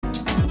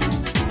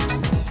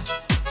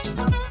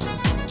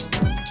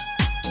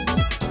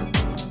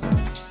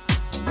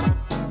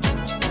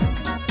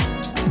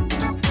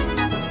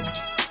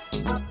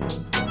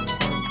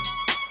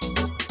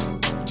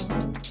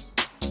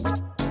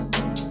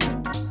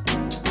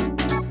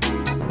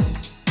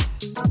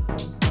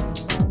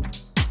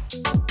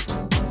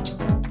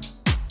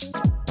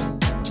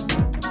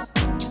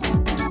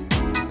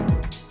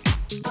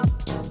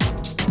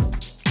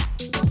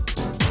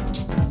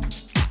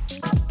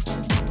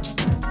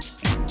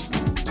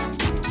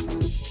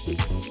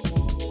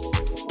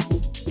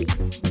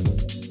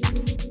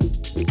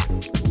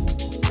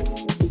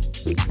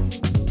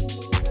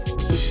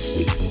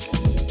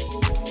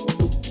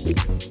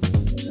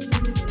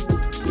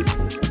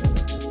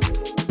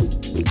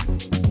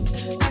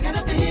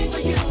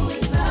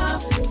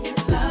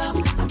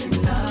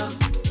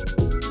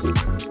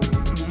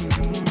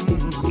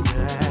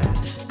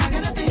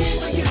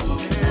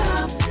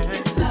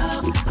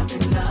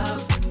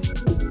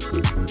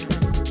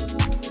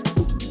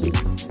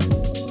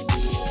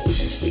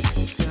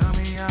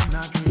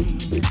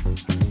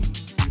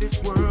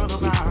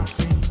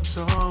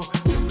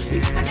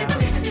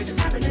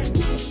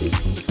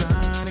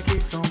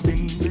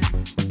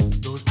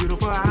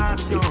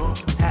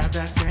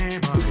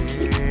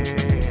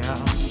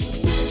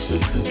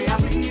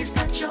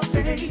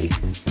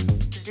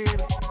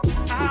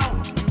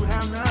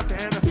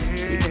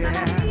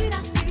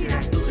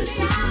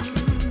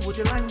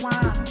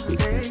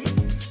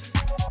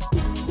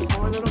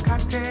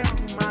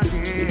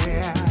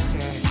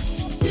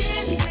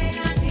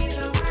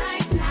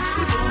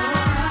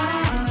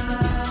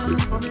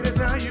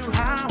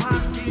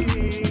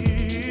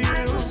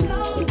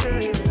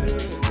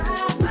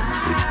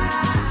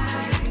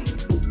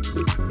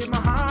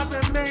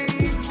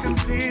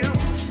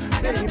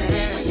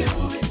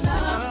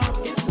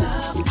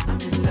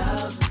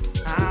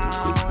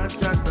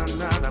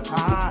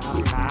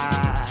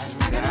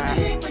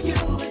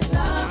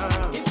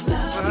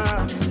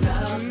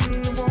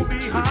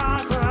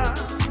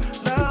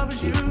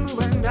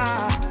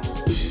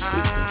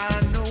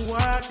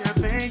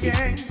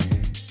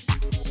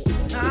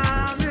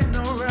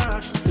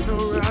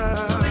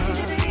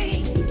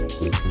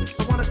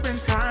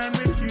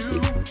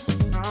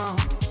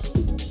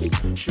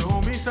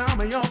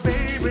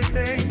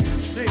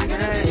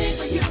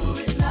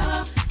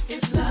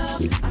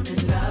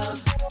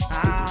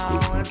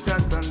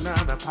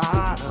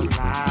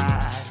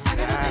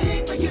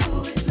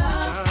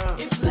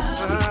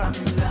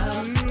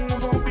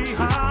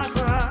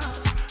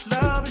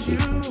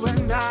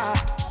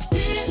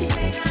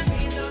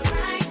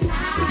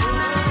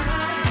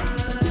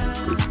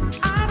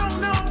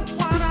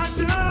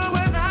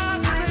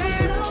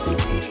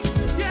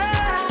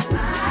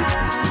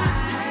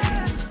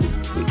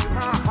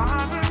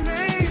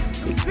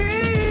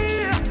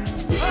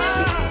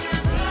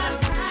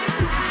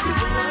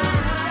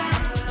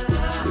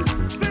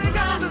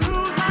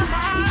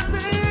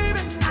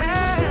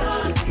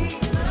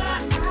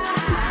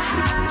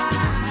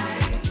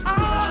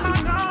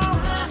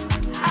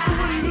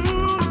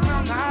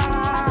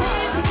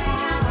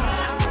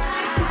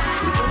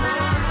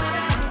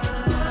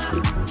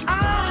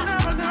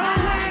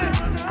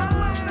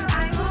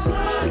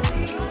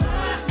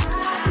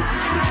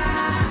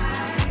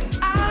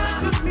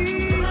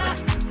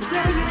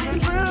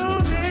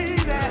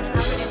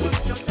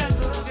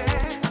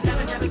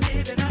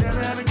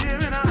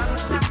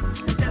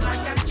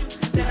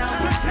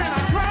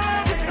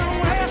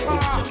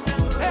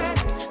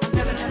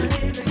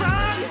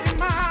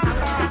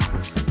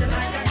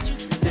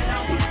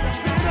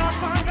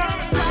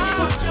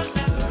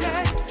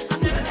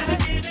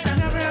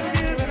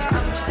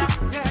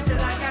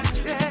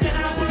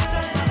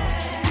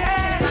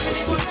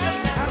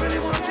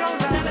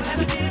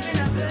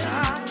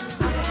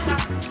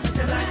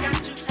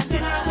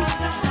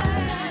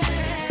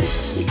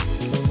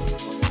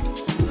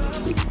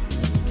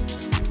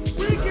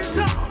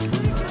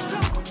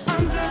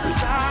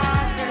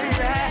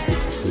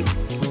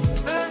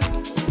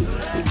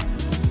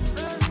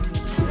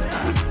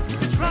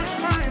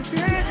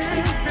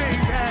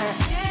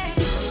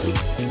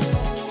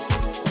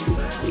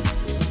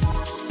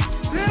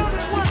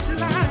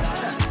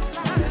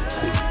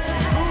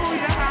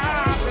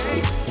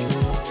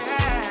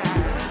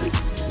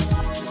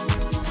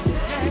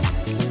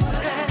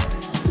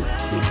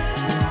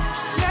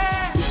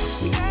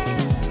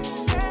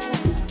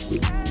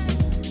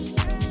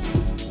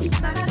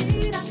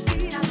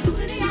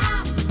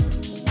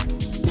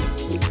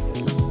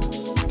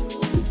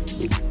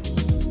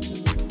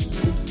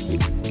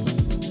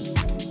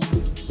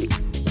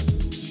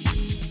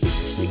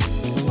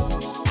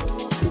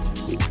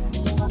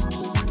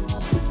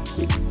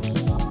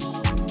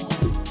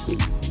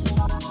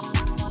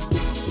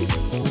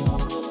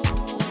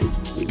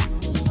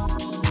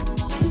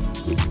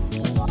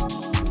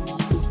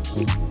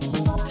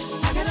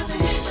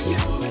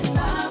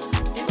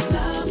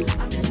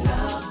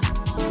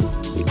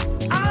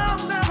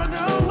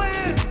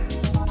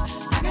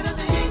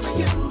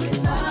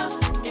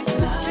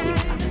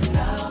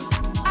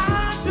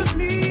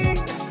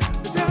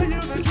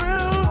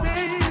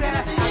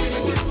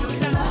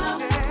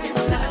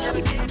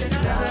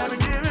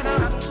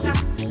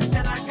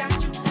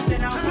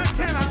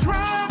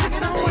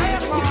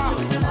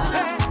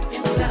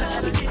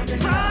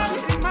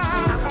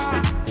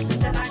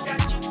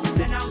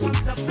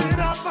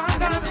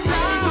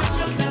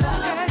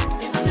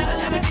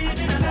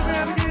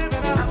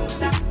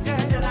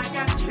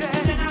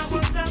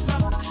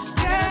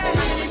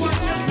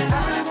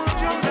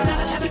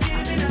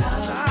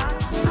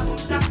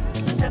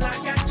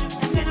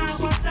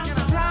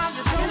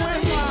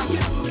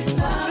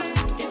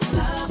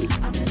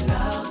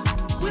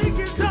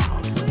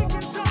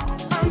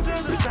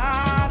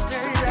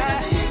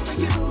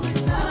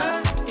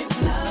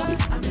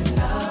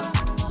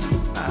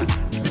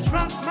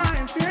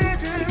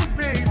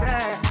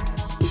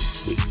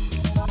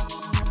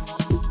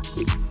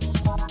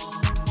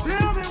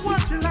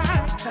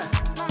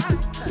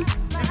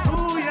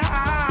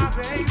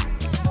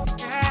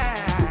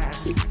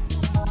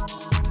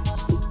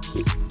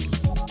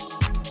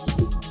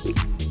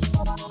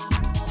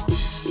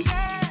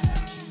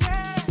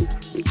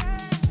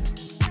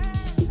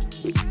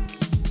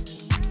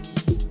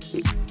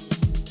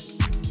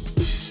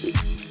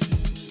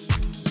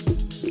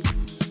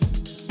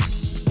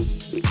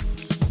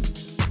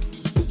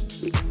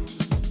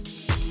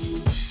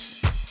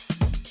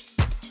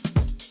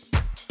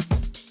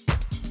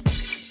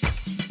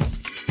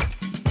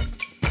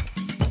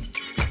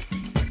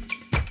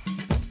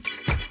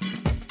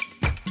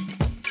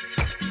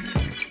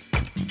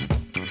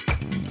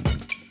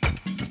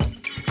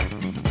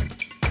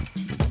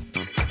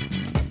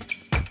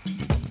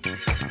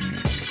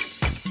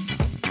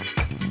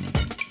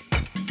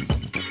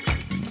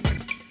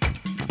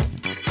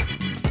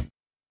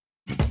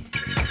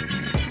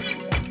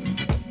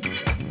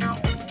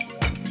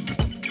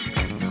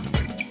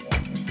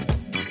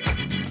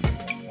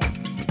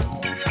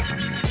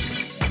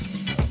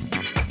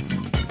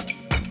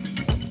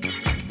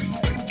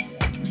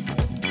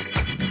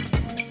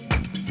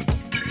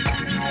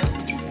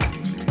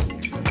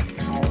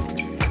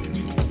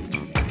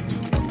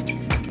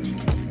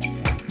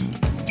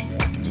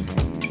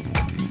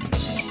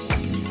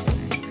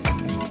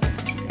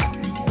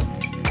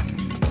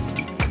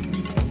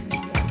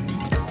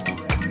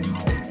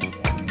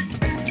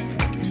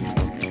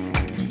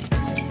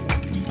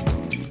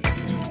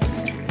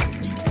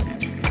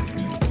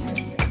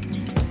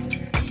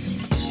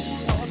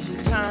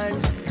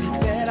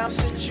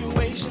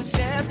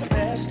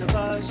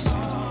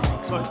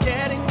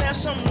forgetting there's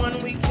someone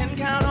we can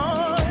count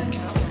on.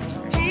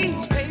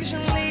 He's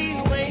patiently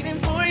waiting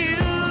for you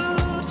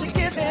to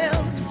give him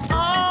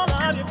all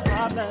of your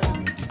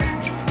problems.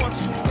 He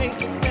wants to make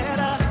it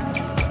better,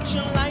 put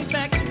your life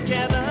back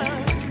together.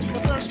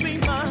 But first we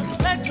must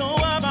let go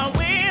of our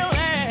will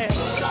and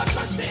put our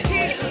trust in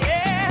him.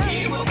 Yeah.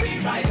 He will be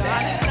right there.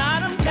 God is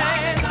not a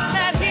man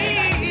that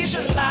he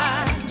should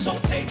lie. So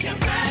take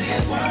him at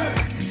his word.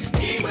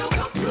 He will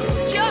come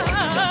through. Just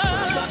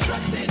put your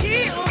trust in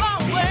him.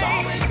 He's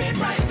always been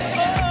right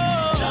there.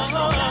 Just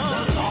know that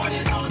the Lord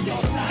is on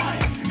your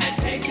side. And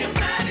take him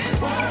at his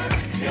word.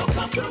 He'll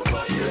come through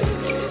for you.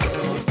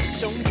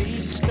 Don't be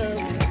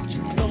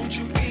discouraged. Don't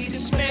you be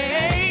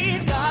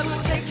dismayed. God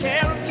will take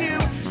care of you.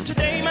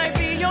 Today might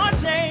be your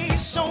day.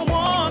 So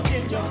walk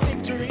in your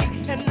victory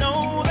and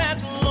know that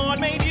the Lord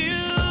made you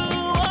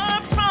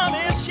a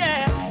promise.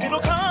 Yeah, it'll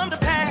come to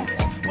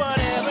pass.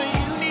 Whatever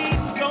you need,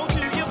 go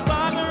to your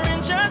Father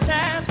and just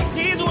ask.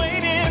 He's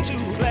waiting to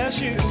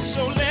bless you.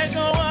 So let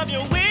go of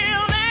your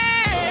will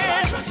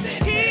and trust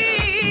in him.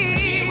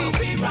 He will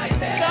be right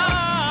there.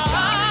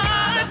 God is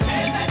not a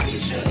man that he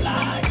should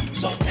lie.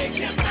 So take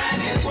him at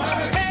his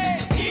word.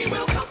 He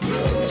will come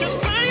through. Just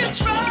put your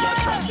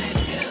trust in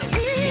him.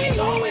 He's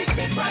always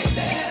been right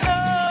there.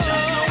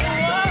 Just know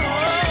that the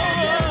Lord is on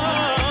your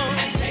side.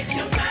 And take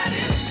him at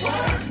his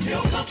word.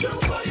 He'll come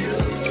through for you.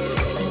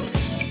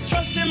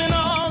 Trust him in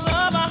all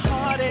of our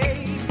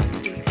heartache.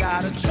 We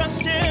gotta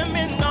trust him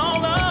in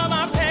all of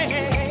our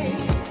pain.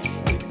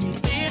 If he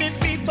did it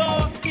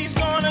before, he's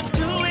gonna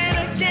do it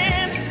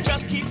again.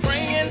 Just keep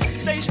praying,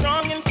 stay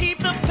strong and keep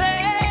the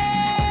faith.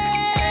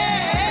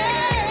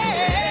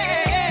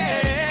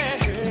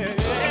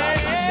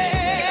 Trust in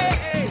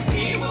him.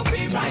 He will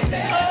be right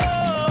there.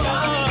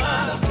 God is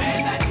not a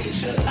man that he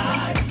should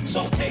lie.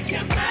 So take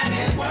him at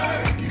his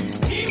word.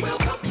 He will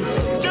come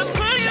through. Just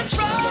put your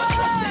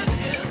trust in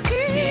him.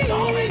 He's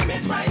always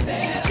been right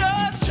there.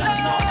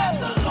 Just know that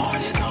the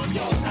Lord is on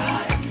your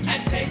side.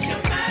 And take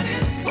him at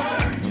his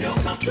word.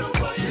 He'll come through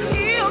for you.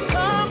 He'll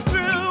come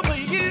through for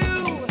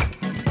you.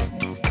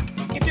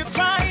 If you're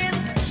crying,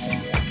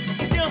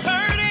 if you're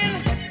hurting,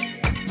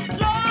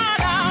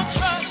 Lord, I'll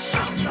trust.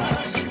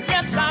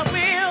 Yes, I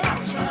will.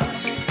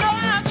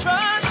 Lord, I'll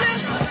trust you.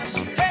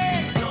 Hey,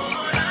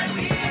 Lord, I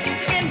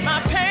will. In my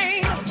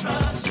pain,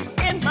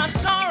 in my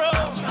sorrow,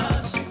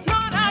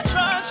 Lord, I'll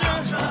trust you.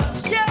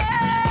 Yeah.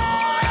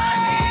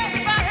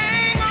 If I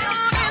hang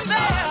on in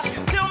there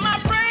till my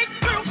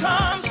breakthrough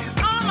comes,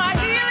 all my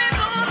healing's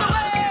on the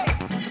way.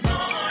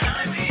 Lord, I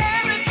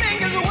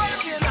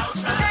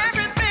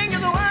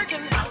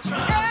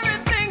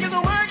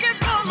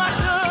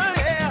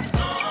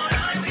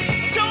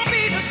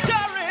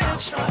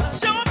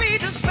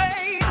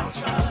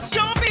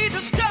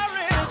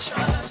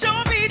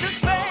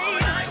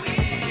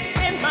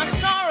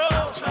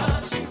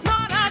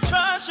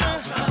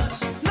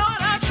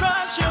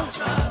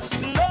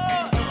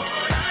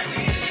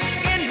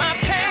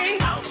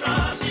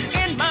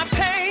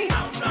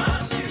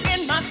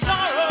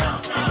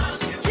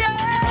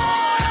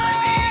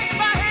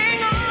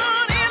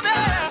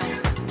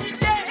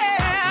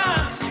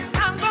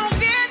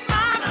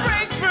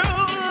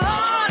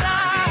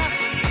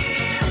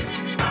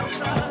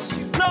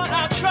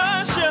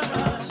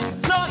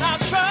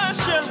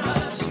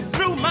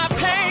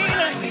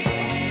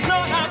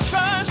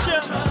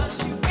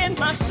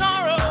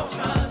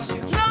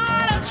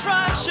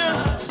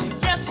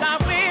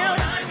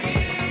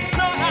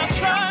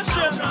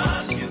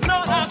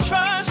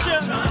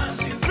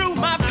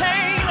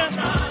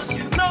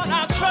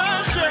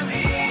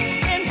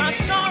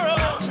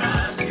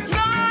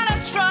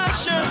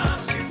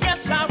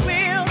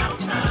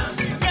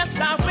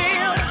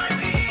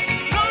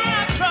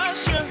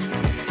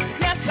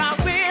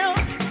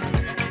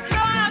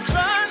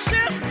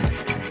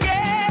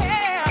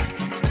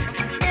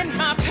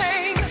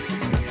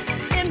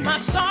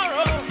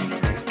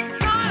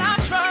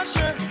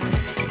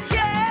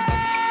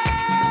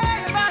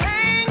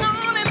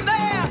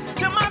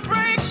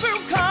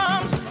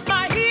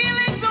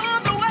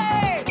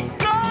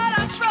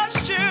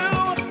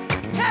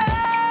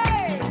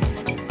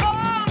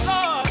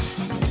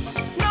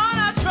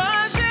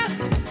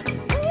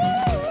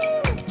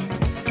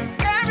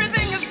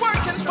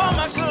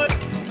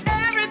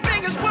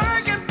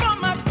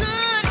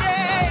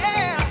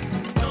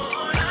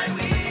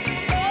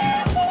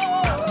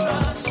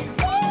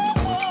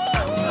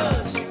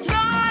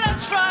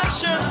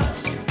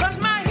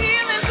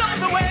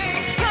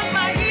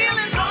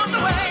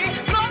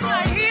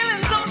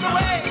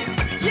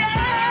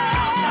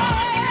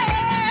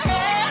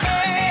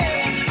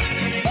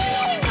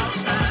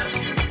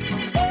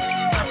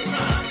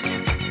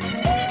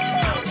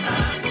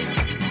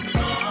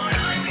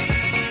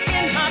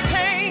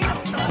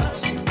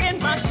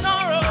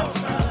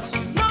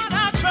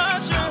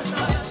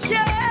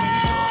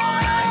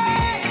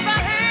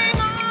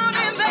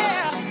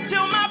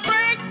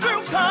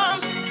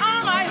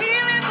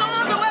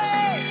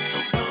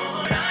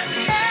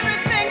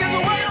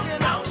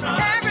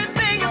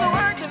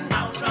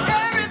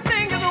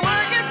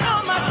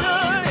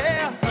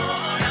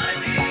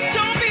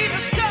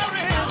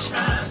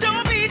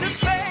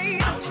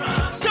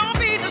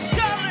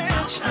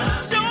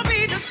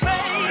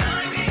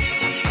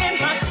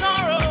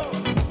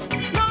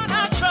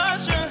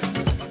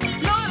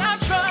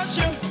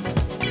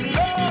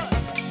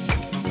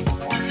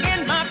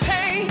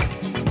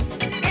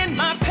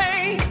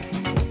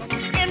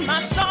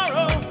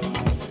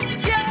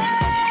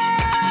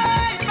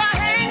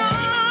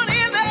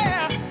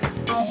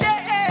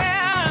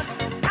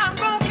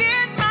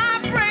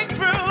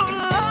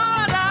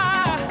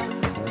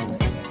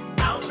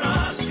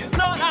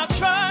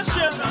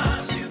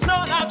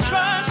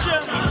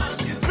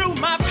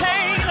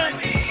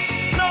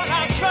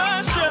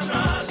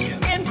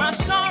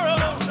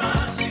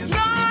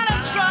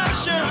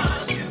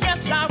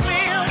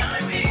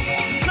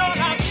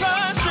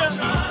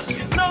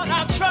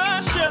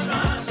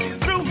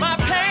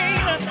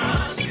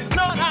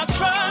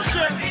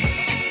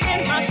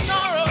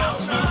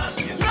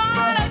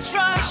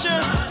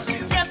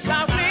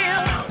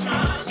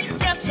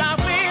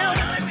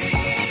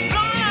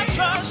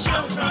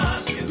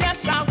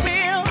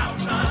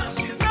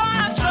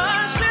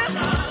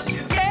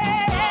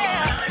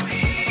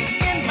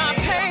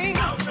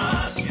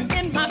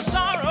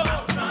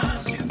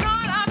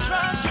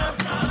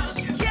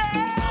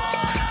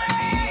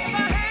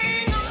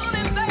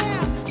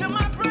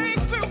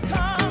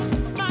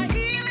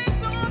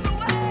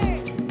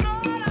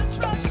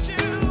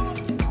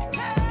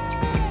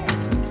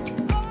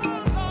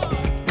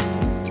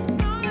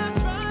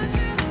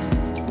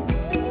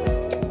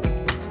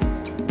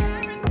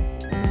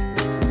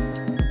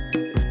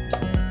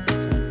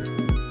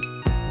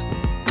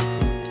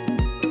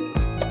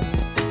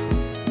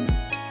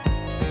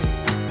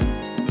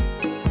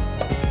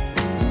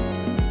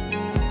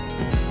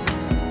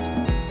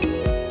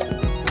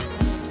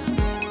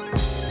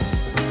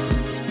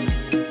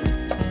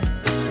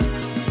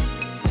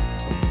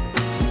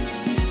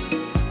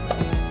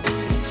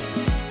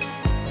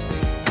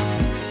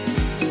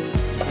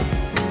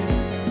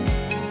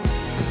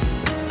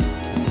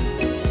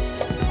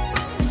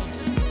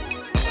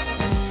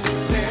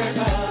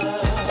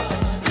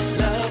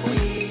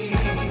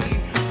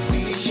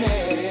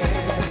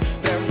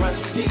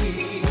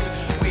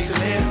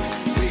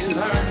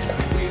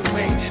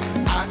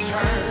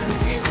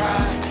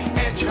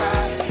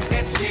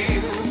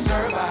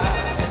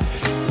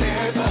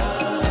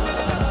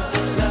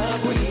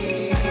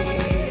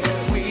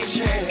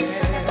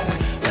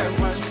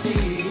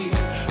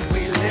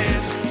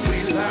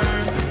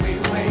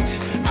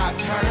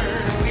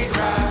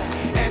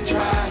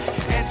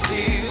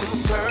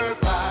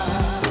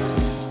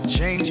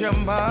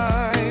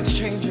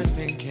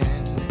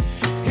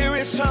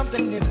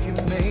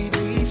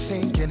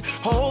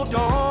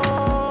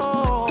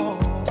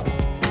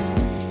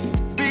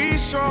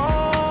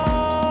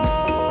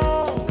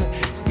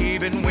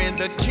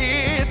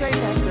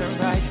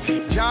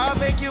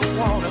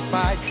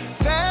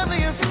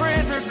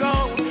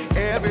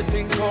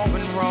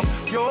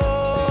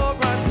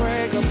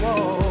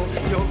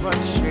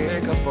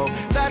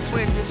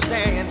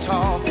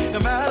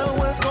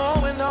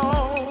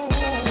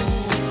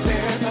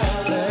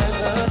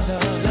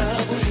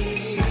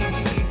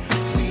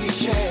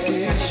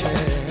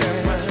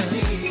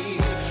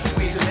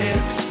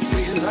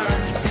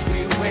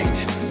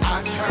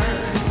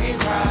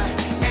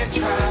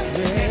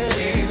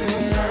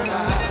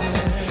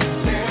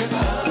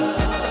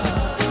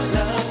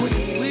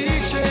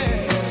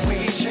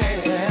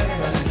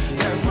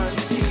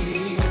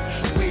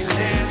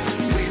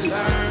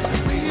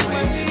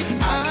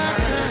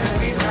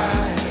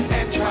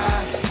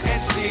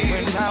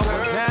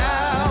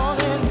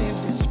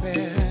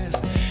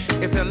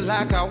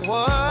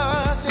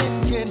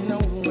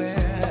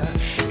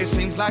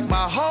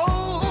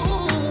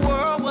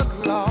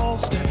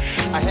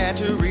I had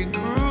to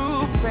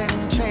regroup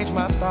and change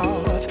my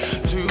thoughts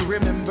to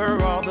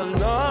remember all the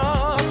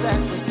love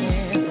that's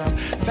within from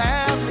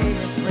family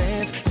and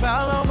friends.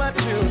 Smile on my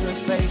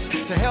children's face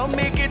to help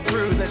me get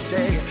through the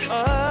day.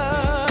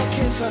 A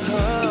kiss, a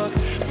hug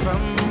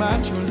from my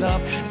true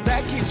love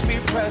that keeps me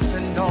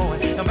pressing on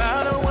no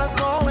matter what's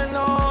going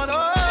on.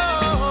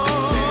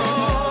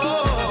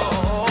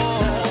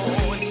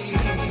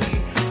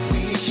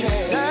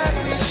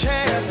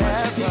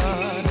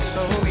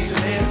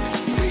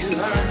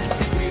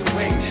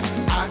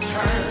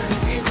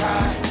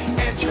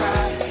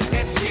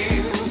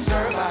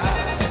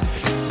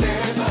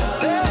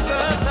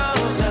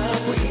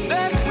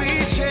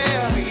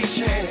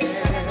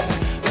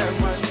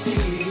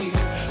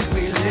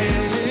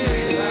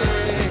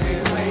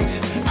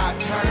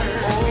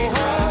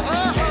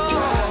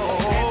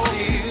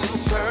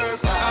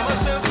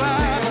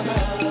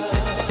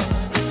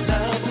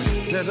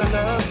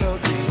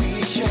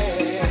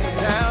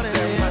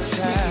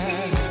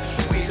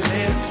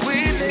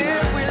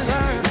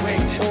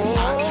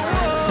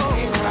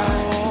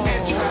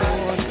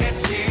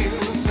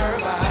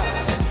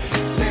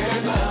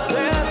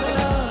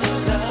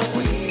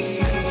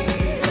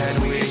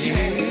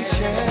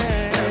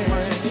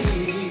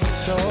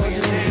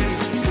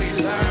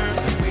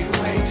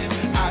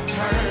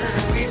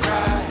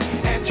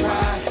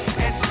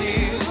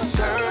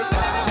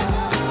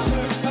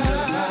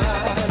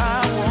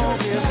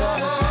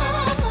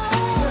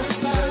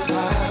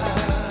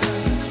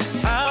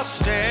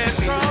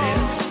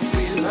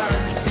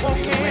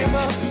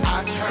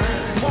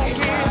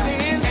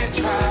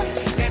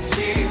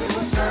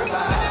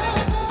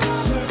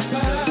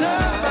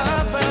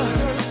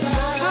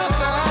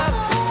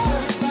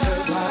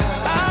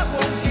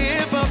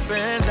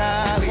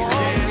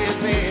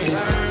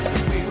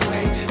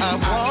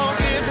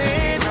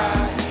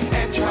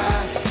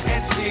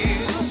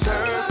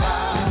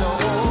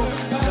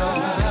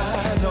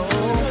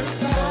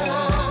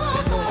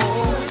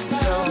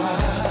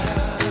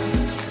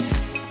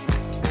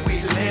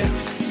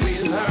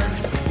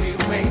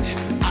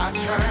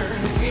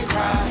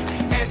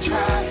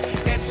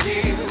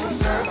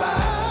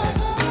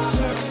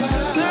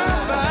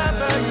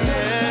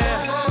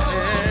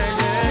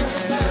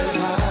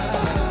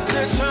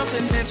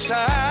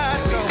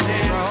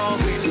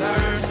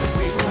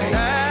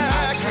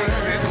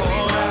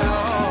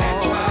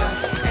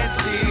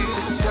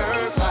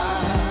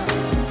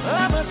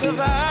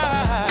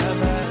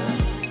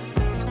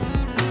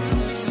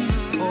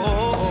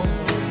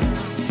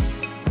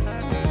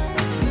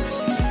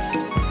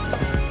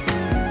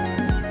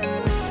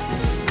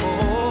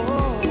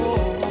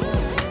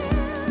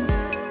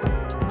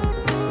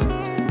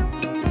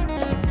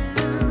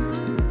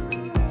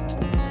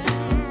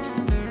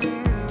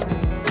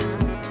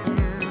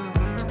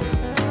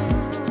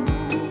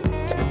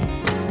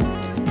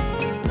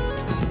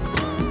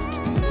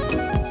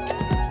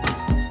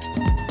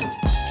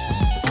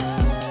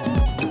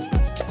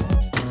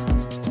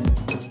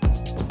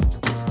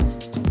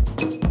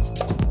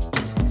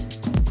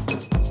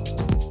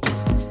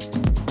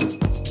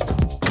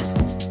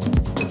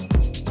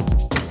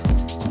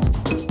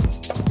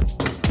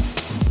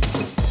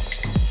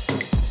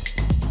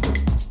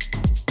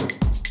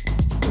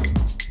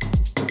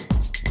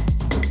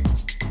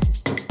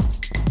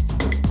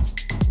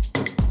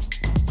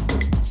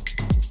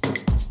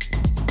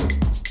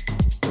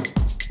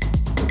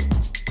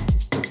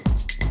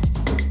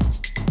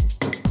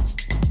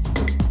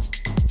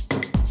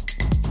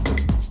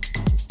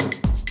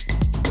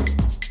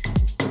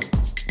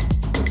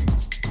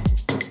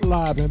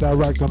 Live and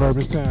direct on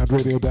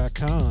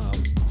UrbanSoundRadio.com.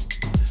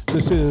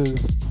 This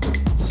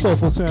is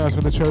Soulful Sounds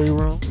from the Chery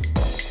Room.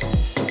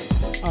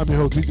 I'm your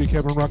host, DJ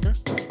Kevin Rucker.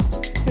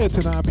 Here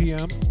to 9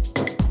 p.m.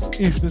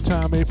 Eastern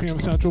Time, 8 p.m.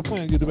 Central,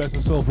 playing you the best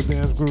of soulful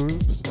dance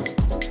grooves.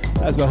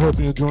 As I hope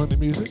you're enjoying the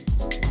music.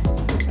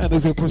 And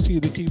as we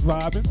proceed to keep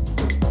vibing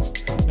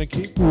and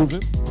keep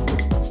moving,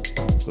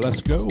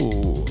 let's go.